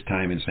think his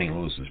time in St.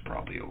 Louis is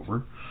probably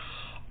over.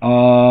 A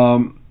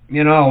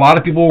lot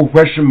of people will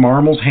question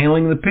Marmol's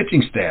handling the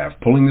pitching staff,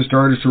 pulling the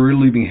starters too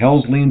early, leaving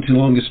Helsley in too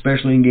long,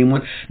 especially in Game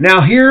 1.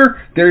 Now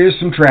there is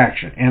some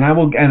traction, and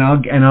I'll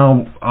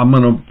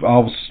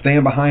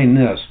stand behind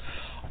this.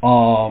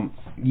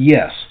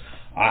 Yes,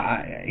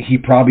 he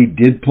probably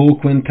did pull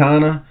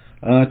Quintana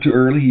too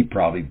early. He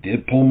probably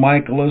did pull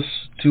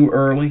Michaelis too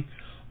early.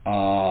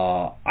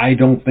 I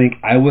don't think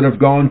I would have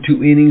gone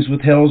 2 innings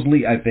with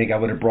Helsley. I think I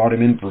would have brought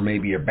him in for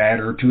maybe a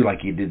batter or 2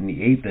 like he did in the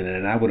 8th, and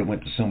then I would have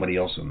went to somebody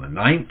else in the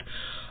 9th.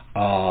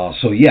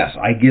 So yes,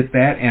 I get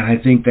that, and I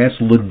think that's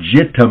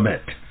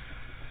legitimate.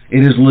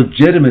 It is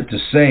legitimate to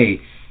say,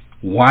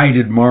 why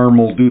did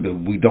Marmol do that?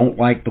 We don't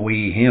like the way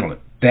he handled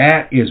it.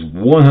 That is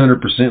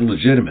 100%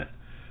 legitimate.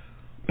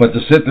 But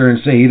to sit there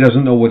and say he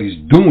doesn't know what he's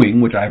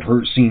doing, which I've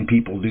seen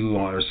people do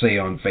or say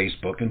on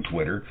Facebook and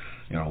Twitter,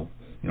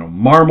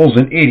 Marmol's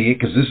an idiot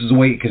because this is the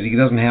way, because he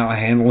doesn't know how to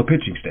handle a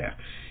pitching staff.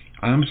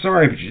 I'm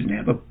sorry, but you didn't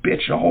have a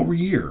bitch all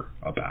year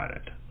about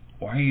it.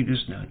 Why are you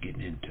just not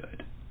getting into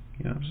it?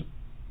 You know what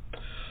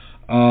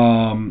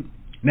I'm saying?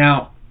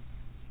 Now,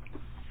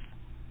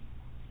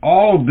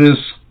 all of this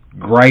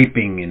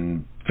griping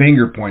and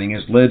finger-pointing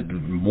has led to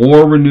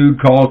more renewed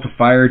calls to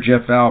fire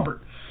Jeff Albert.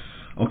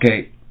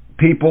 Okay,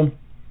 people,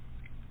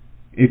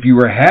 if you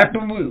were happy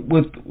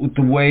with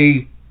the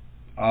way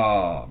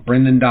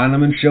Brendan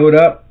Donovan showed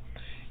up,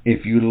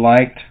 if you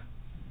liked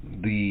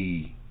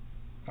the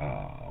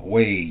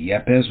way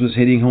Yepes was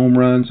hitting home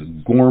runs,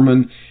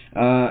 Gorman,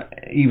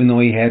 even though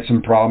he had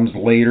some problems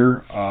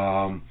later,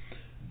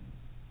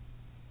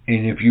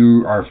 and if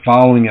you are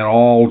following at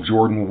all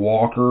Jordan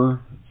Walker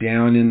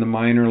down in the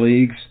minor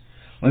leagues,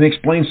 let me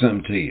explain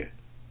something to you.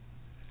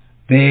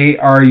 They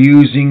are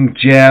using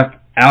Jeff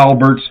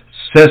Albert's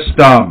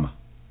system.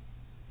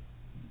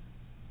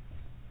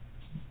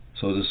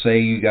 So to say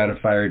you got to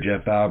fire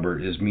Jeff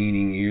Albert is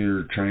meaning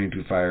you're trying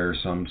to fire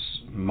some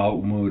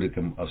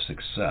modicum of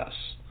success.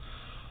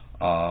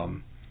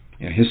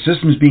 His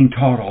system is being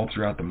taught all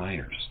throughout the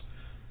minors.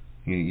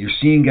 You're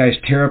seeing guys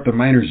tear up the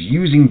minors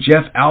using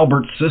Jeff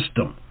Albert's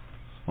system.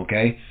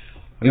 Okay?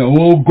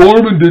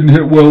 Gorman didn't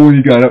hit well when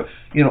he got up.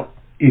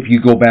 If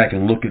you go back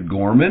and look at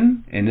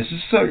Gorman, and this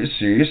is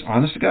serious,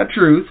 honest to God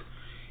truth,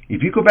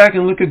 if you go back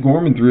and look at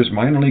Gorman through his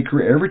minor league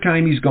career, every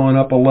time he's gone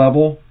up a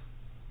level,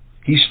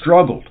 he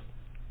struggled.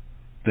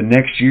 The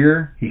next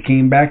year, he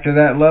came back to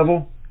that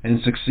level and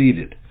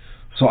succeeded.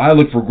 So I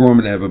look for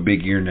Gorman to have a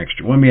big year next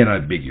year. Well, maybe not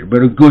a big year,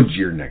 but a good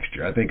year next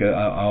year. I think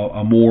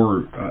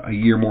a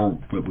year more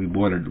what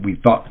we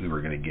thought we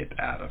were going to get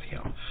out of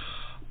him.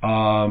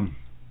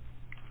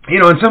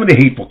 And some of the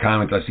hateful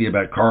comments I see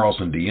about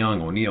Carlson,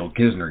 DeYoung, O'Neill,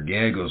 Kisner,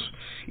 Gallegos,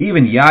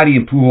 even Yachty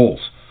and Pujols.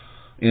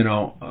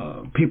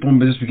 People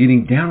just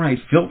getting downright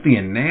filthy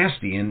and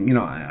nasty. And,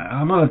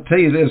 I'm going to tell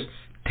you this.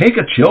 Take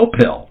a chill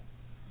pill.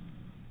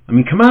 I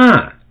mean, come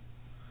on.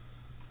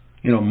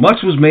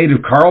 Much was made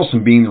of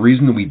Carlson being the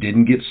reason that we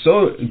didn't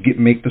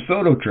make the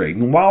Soto trade.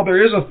 And while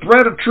there is a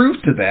thread of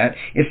truth to that,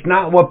 it's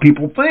not what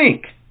people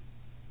think.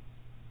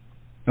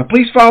 Now,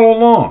 please follow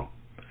along.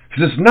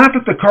 Because it's not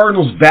that the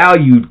Cardinals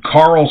valued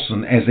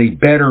Carlson as a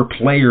better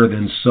player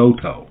than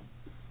Soto.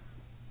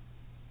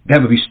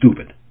 That would be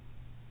stupid.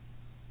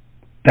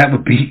 That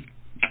would be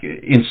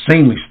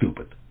insanely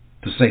stupid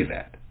to say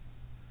that.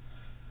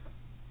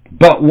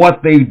 But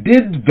what they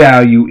did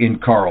value in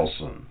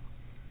Carlson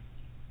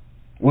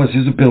was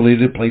his ability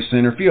to play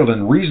center field.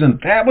 And the reason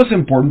that was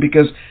important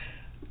because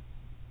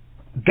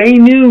they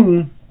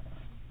knew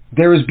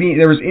there was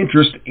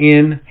interest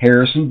in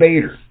Harrison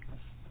Bader,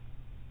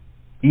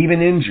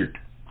 even injured.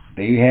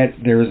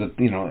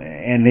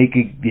 And they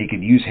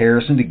could use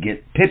Harrison to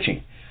get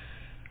pitching.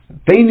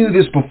 They knew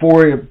this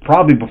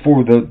probably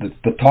before the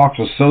talks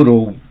with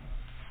Soto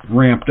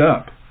ramped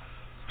up.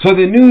 So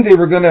they knew they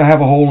were going to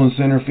have a hole in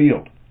center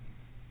field.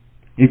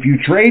 If you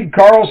trade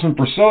Carlson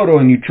for Soto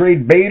and you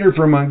trade Bader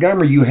for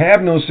Montgomery, you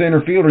have no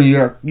center fielder.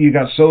 You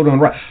got Soto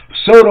and right.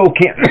 Soto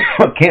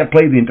can't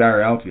play the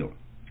entire outfield.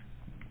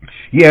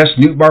 Yes,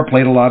 Nootbaar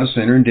played a lot of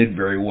center and did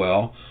very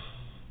well,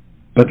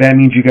 but that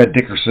means you got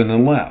Dickerson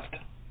in left,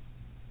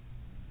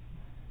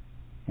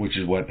 which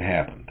is what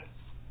happened.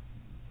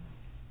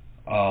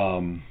 So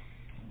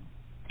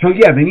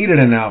yeah, they needed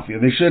an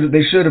outfield. They should have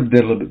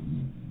did a little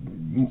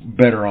bit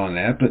better on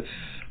that,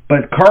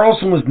 but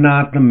Carlson was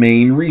not the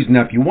main reason.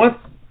 Now, if you want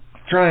to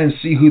try and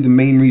see who the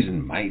main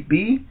reason might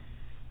be,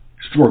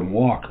 it's Jordan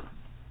Walker.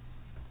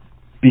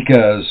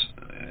 Because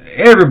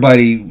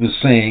everybody was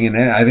saying,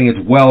 and I think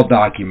it's well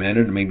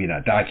documented, maybe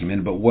not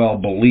documented, but well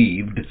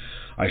believed,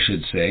 I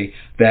should say,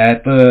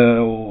 that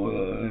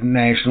the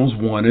Nationals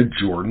wanted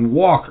Jordan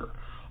Walker.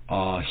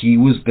 He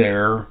was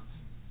their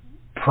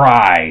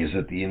prize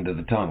at the end of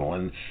the tunnel.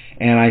 And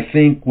I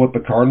think what the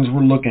Cardinals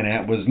were looking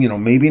at was,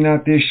 maybe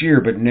not this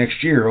year, but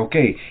next year.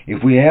 Okay,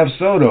 if we have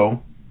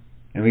Soto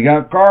and we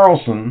got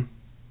Carlson,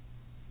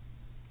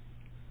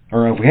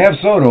 or if we have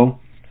Soto,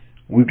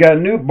 we've got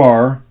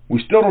Nootbaar,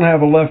 we still don't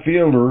have a left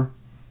fielder,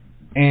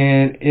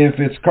 and if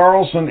it's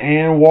Carlson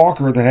and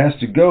Walker that has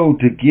to go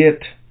to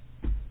get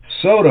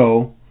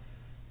Soto,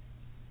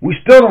 we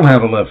still don't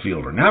have a left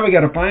fielder. Now we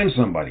got to find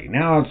somebody.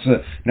 Now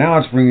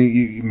it's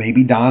bringing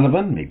maybe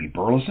Donovan, maybe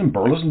Burleson.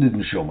 Burleson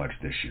didn't show much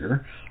this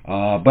year,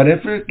 but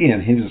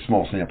he's a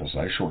small sample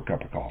size, short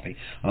cup of coffee.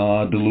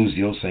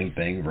 DeLuzio, same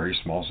thing, very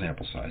small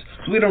sample size.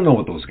 So we don't know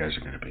what those guys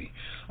are going to be.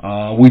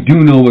 We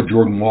do know what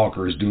Jordan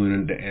Walker is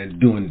doing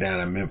down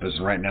in Memphis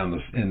right now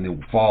in the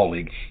fall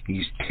league.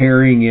 He's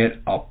tearing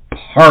it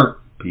apart,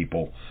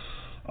 people.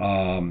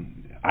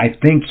 I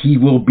think he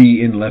will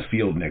be in left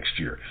field next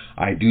year.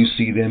 I do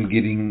see them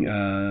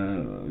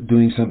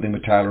doing something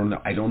with Tyler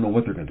O'Neill. I don't know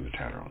what they're going to do with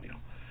Tyler O'Neill.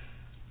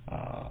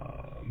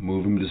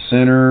 Move him to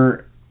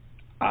center.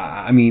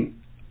 I'm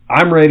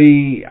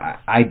ready.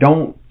 I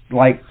don't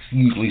like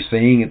usually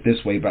saying it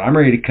this way, but I'm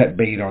ready to cut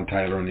bait on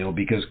Tyler O'Neill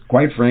because,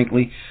 quite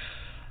frankly,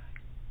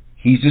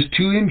 he's just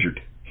too injured.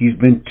 He's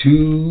been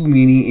too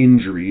many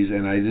injuries,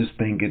 and I just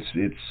think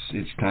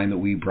it's time that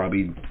we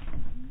probably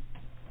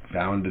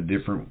found a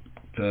different.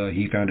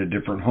 He found a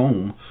different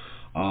home,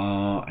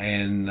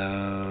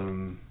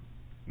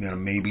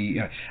 maybe.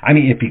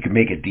 If he could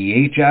make a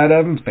DH out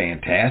of him,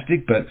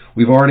 fantastic. But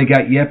we've already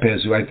got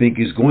Yepes, who I think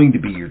is going to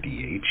be your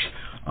DH.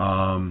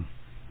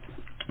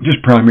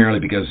 just primarily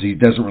because he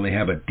doesn't really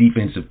have a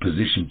defensive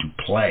position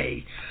to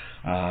play,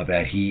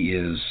 that he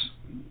is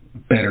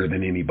better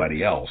than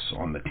anybody else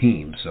on the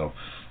team. So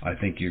I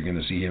think you're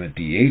going to see him at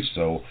DH.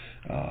 So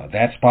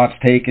that spot's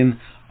taken.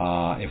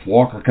 If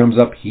Walker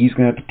comes up, he's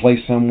going to have to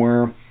play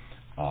somewhere.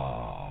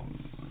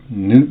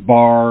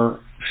 Nootbaar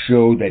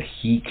showed that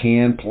he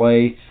can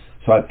play.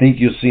 So I think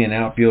you'll see an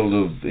outfield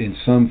of, in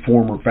some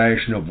form or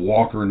fashion, of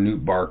Walker,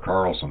 Nootbaar,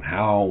 Carlson.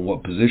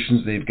 What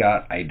positions they've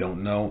got, I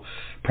don't know.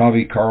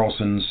 Probably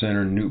Carlson in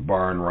center,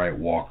 Nootbaar in right,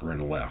 Walker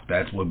in left.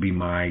 That would be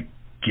my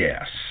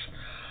guess.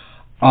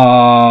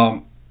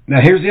 Now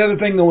here's the other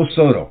thing though with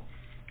Soto.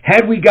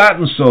 Had we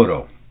gotten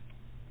Soto,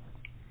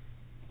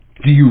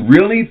 do you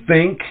really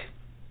think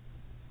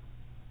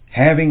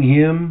having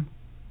him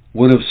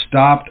would have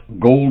stopped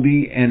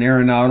Goldie and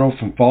Arenado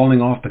from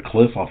falling off the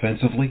cliff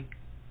offensively?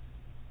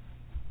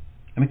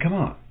 I mean, come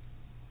on.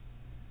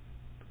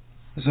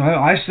 So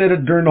I said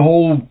it during the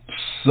whole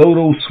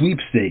Soto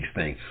sweepstakes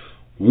thing.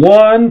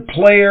 One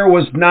player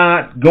was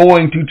not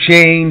going to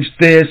change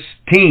this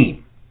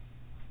team.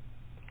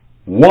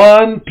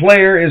 One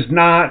player is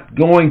not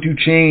going to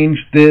change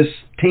this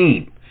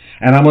team.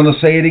 And I'm going to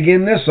say it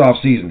again this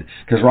offseason,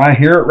 because I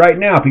hear it right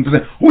now. People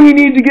say, we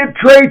need to get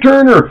Trey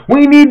Turner.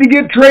 We need to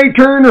get Trey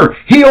Turner.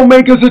 He'll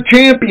make us a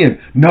champion.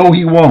 No,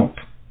 he won't.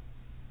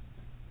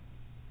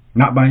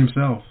 Not by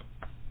himself.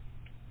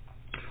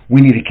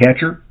 We need a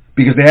catcher,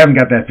 because they haven't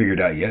got that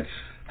figured out yet.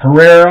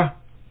 Herrera,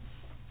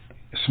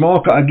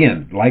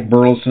 again, like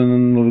Burleson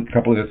and a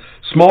couple of others,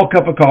 small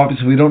cup of coffee,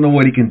 so we don't know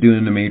what he can do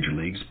in the major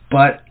leagues.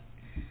 But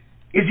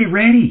is he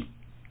ready?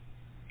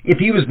 If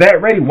he was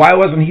that ready, why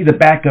wasn't he the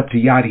backup to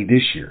Yachty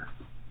this year?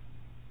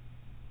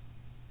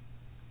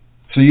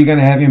 So you're going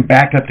to have him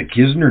back up to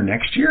Kisner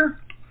next year?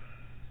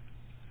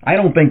 I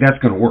don't think that's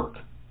going to work.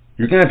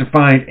 You're going to have to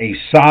find a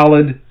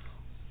solid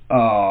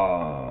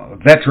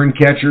veteran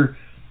catcher.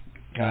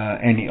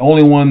 And the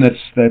only one that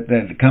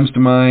comes to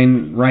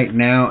mind right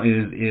now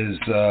is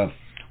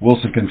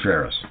Wilson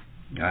Contreras.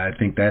 I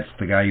think that's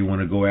the guy you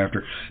want to go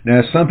after.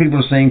 Now, some people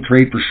are saying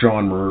trade for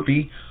Sean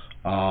Murphy.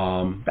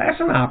 That's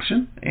an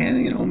option,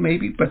 and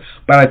maybe, but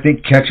I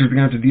think catchers are going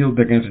to have to deal.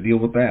 They're going to have to deal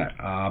with that.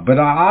 But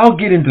I'll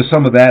get into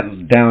some of that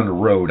down the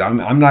road.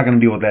 I'm not going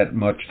to deal with that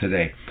much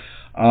today.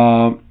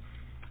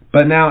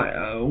 But now,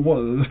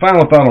 the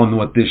final thought on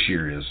what this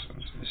year is,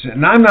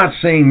 and I'm not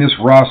saying this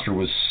roster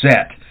was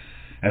set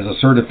as a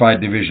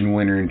certified division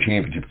winner and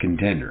championship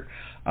contender.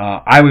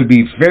 I would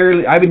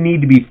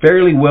need to be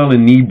fairly well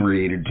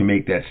inebriated to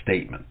make that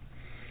statement,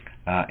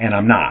 and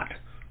I'm not.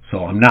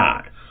 So I'm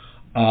not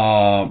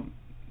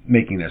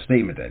making that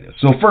statement. That is.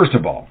 So first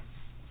of all,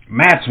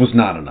 Matz was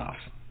not enough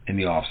in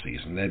the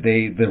offseason.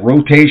 The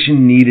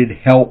rotation needed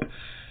help,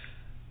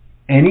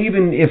 and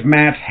even if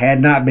Matz had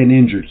not been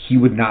injured, he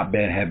would not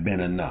have been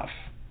enough.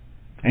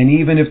 And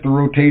even if the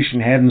rotation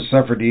hadn't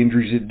suffered the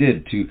injuries it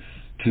did to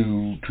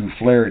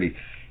Flaherty,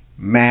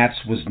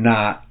 Matz was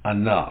not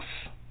enough.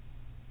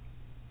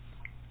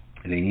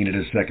 They needed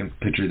a second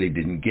pitcher. They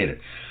didn't get it.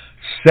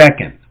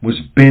 Second was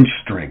bench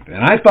strength.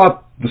 And I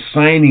thought the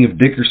signing of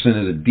Dickerson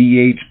as a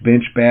DH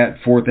bench bat,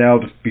 fourth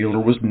outfielder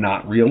was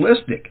not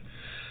realistic.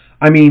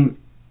 I mean,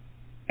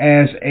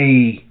 as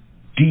a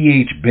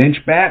DH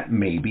bench bat,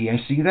 maybe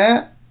I see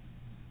that.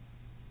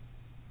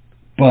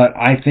 But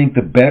I think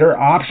the better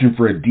option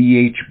for a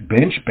DH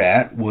bench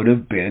bat would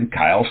have been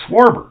Kyle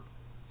Schwarber.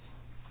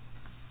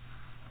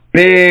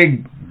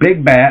 Big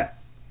bat.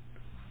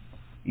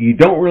 You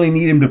don't really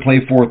need him to play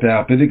fourth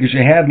outfielder because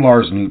you had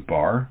Lars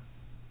Nootbaar.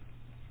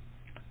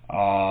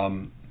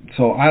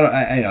 So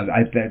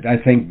I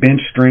think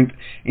bench strength,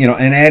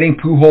 and adding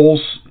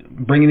Pujols,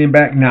 bringing him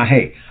back. Now,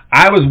 hey,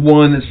 I was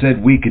one that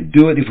said we could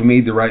do it if we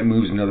made the right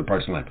moves in other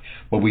parts of the lineup,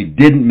 but we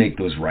didn't make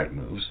those right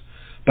moves.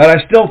 But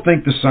I still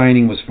think the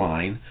signing was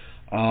fine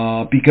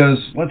because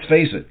let's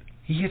face it,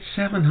 he hit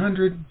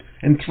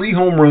 703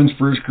 home runs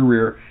for his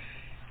career.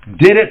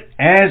 Did it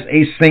as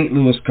a St.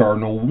 Louis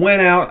Cardinal.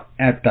 Went out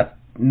at the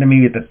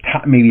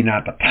top, maybe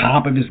not the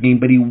top of his game,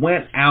 but he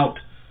went out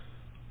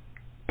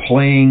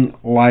playing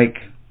like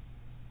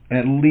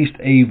at least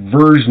a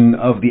version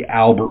of the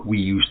Albert we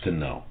used to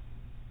know.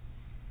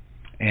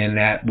 And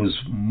that was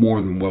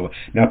more than well.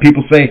 Now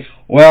people say,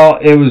 well,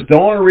 it was the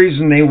only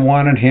reason they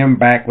wanted him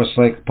back was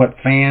like put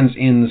fans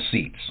in the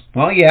seats.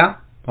 Well, yeah,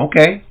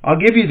 okay, I'll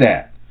give you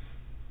that.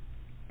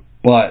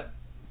 But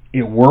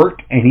it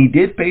worked, and he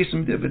did pay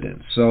some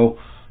dividends. So,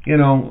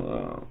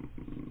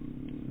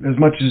 as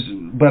much as,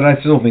 but I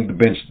still think the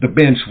bench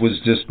was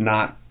just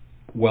not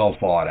well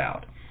thought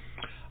out.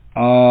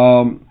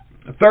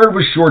 Third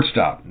was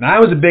shortstop. Now, I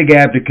was a big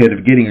advocate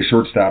of getting a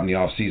shortstop in the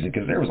offseason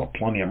because there was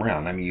plenty of them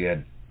around. I mean, you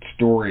had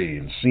Story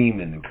and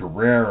Seaman and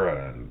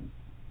Carrera and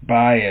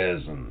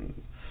Baez and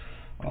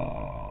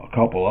a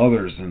couple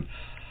others. And,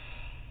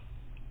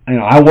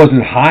 I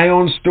wasn't high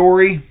on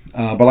Story,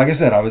 but like I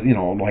said, I was,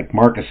 like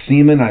Marcus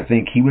Seaman, I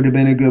think he would have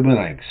been a good one.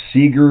 I think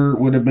Seager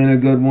would have been a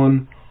good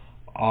one.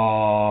 But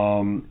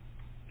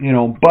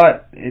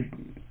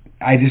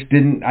I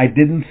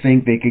didn't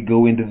think they could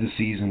go into the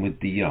season with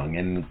the young.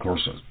 And of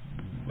course,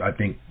 I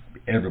think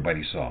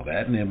everybody saw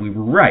that, and we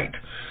were right.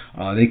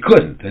 They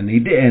couldn't, and they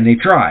did, and they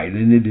tried,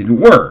 and it didn't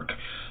work.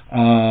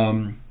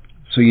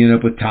 So you end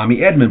up with Tommy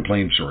Edman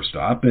playing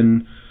shortstop,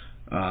 and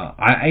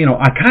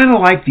I kind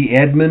of like the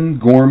Edman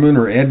Gorman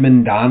or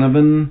Edman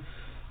Donovan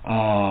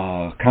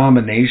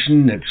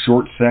combination at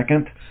short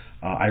second.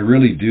 I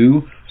really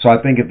do. So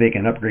I think if they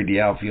can upgrade the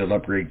outfield,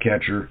 upgrade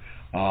catcher,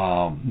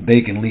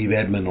 they can leave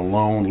Edman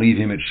alone, leave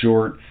him at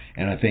short,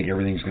 and I think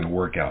everything's going to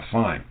work out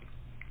fine.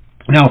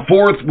 Now,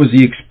 fourth was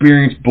the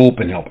experienced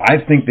bullpen help. I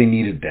think they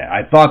needed that.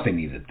 I thought they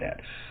needed that.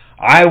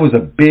 I was a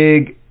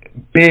big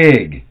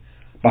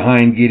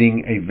behind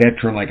getting a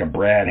veteran like a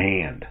Brad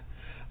Hand.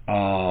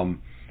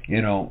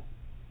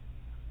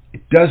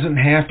 It doesn't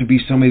have to be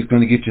somebody who's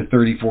going to get you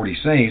 30, 40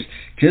 saves.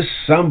 Just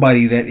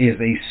somebody that is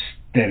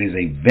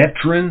a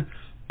veteran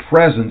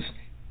presence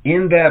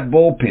in that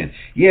bullpen.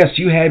 Yes,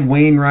 you had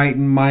Wainwright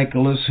and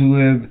Michaelis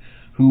who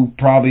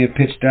probably have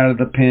pitched out of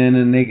the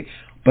pen,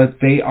 but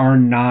they are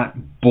not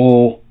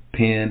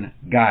bullpen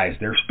guys.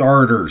 They're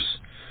starters.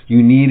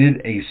 You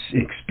needed a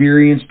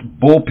experienced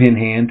bullpen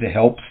hand to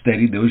help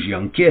steady those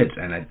young kids,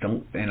 and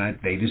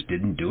they just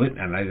didn't do it.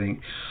 And I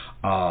think,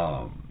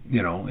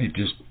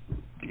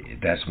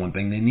 that's one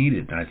thing they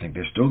needed, and I think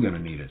they're still going to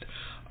need it.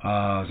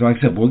 So like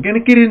I said, we're going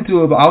to get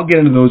into it. I'll get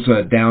into those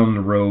down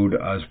the road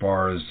as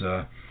far as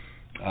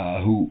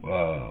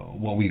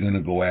what we're going to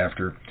go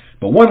after.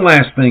 But one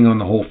last thing on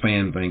the whole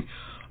fan thing.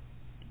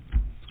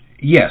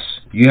 Yes,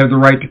 you have the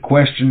right to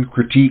question,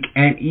 critique,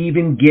 and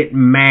even get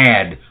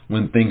mad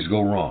when things go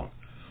wrong.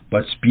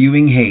 But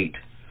spewing hate,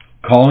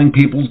 calling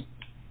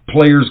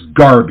players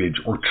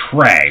garbage or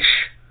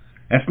trash,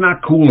 that's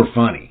not cool or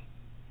funny.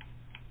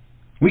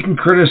 We can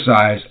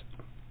criticize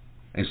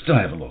and still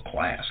have a little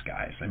class,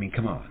 guys. I mean,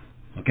 come on,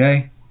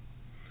 okay?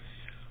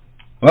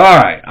 All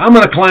right, I'm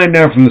going to climb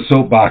down from the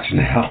soapbox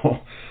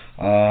now.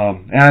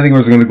 And I think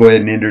we're going to go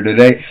ahead and end her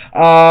today.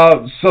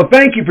 So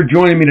thank you for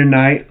joining me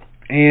tonight.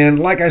 And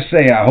like I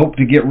say, I hope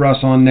to get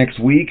Russ on next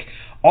week.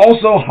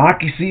 Also,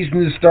 hockey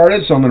season has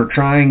started, so I'm going to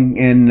try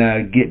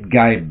and get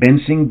Guy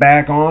Bensing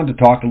back on to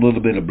talk a little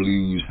bit of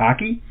Blues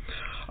hockey.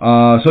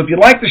 So if you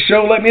like the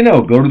show, let me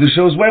know. Go to the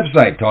show's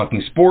website,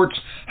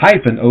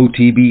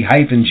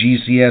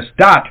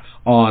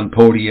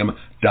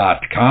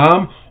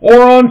 talkingsports-otb-gcs.onpodium.com,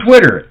 or on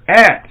Twitter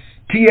at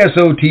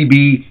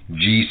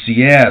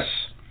TSOTBGCS.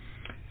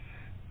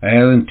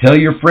 And tell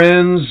your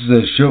friends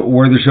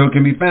where the show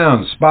can be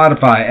found: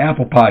 Spotify,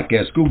 Apple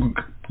Podcasts,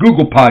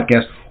 Google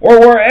Podcasts,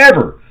 or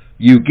wherever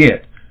you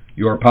get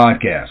your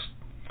podcasts.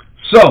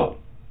 So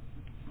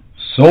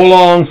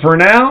long for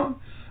now,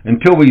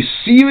 until we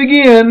see you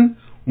again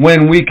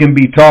when we can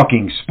be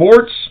talking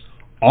sports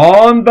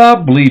on the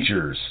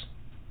bleachers.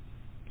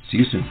 See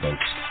you soon,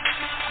 folks.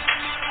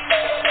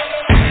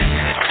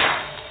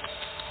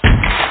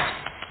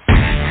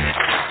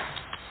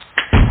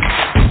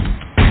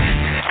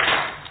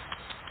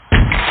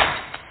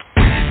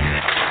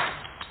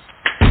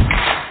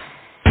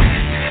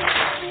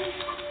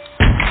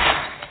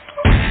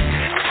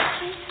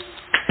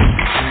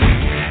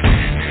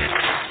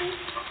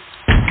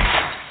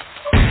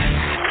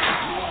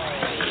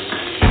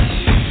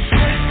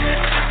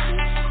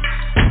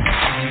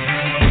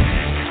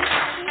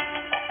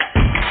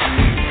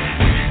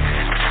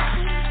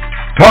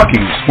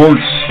 Talking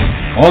Sports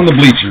on the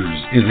Bleachers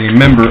is a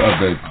member of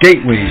the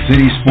Gateway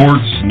City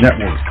Sports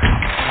Network.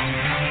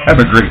 Have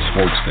a great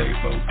sports day,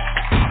 folks.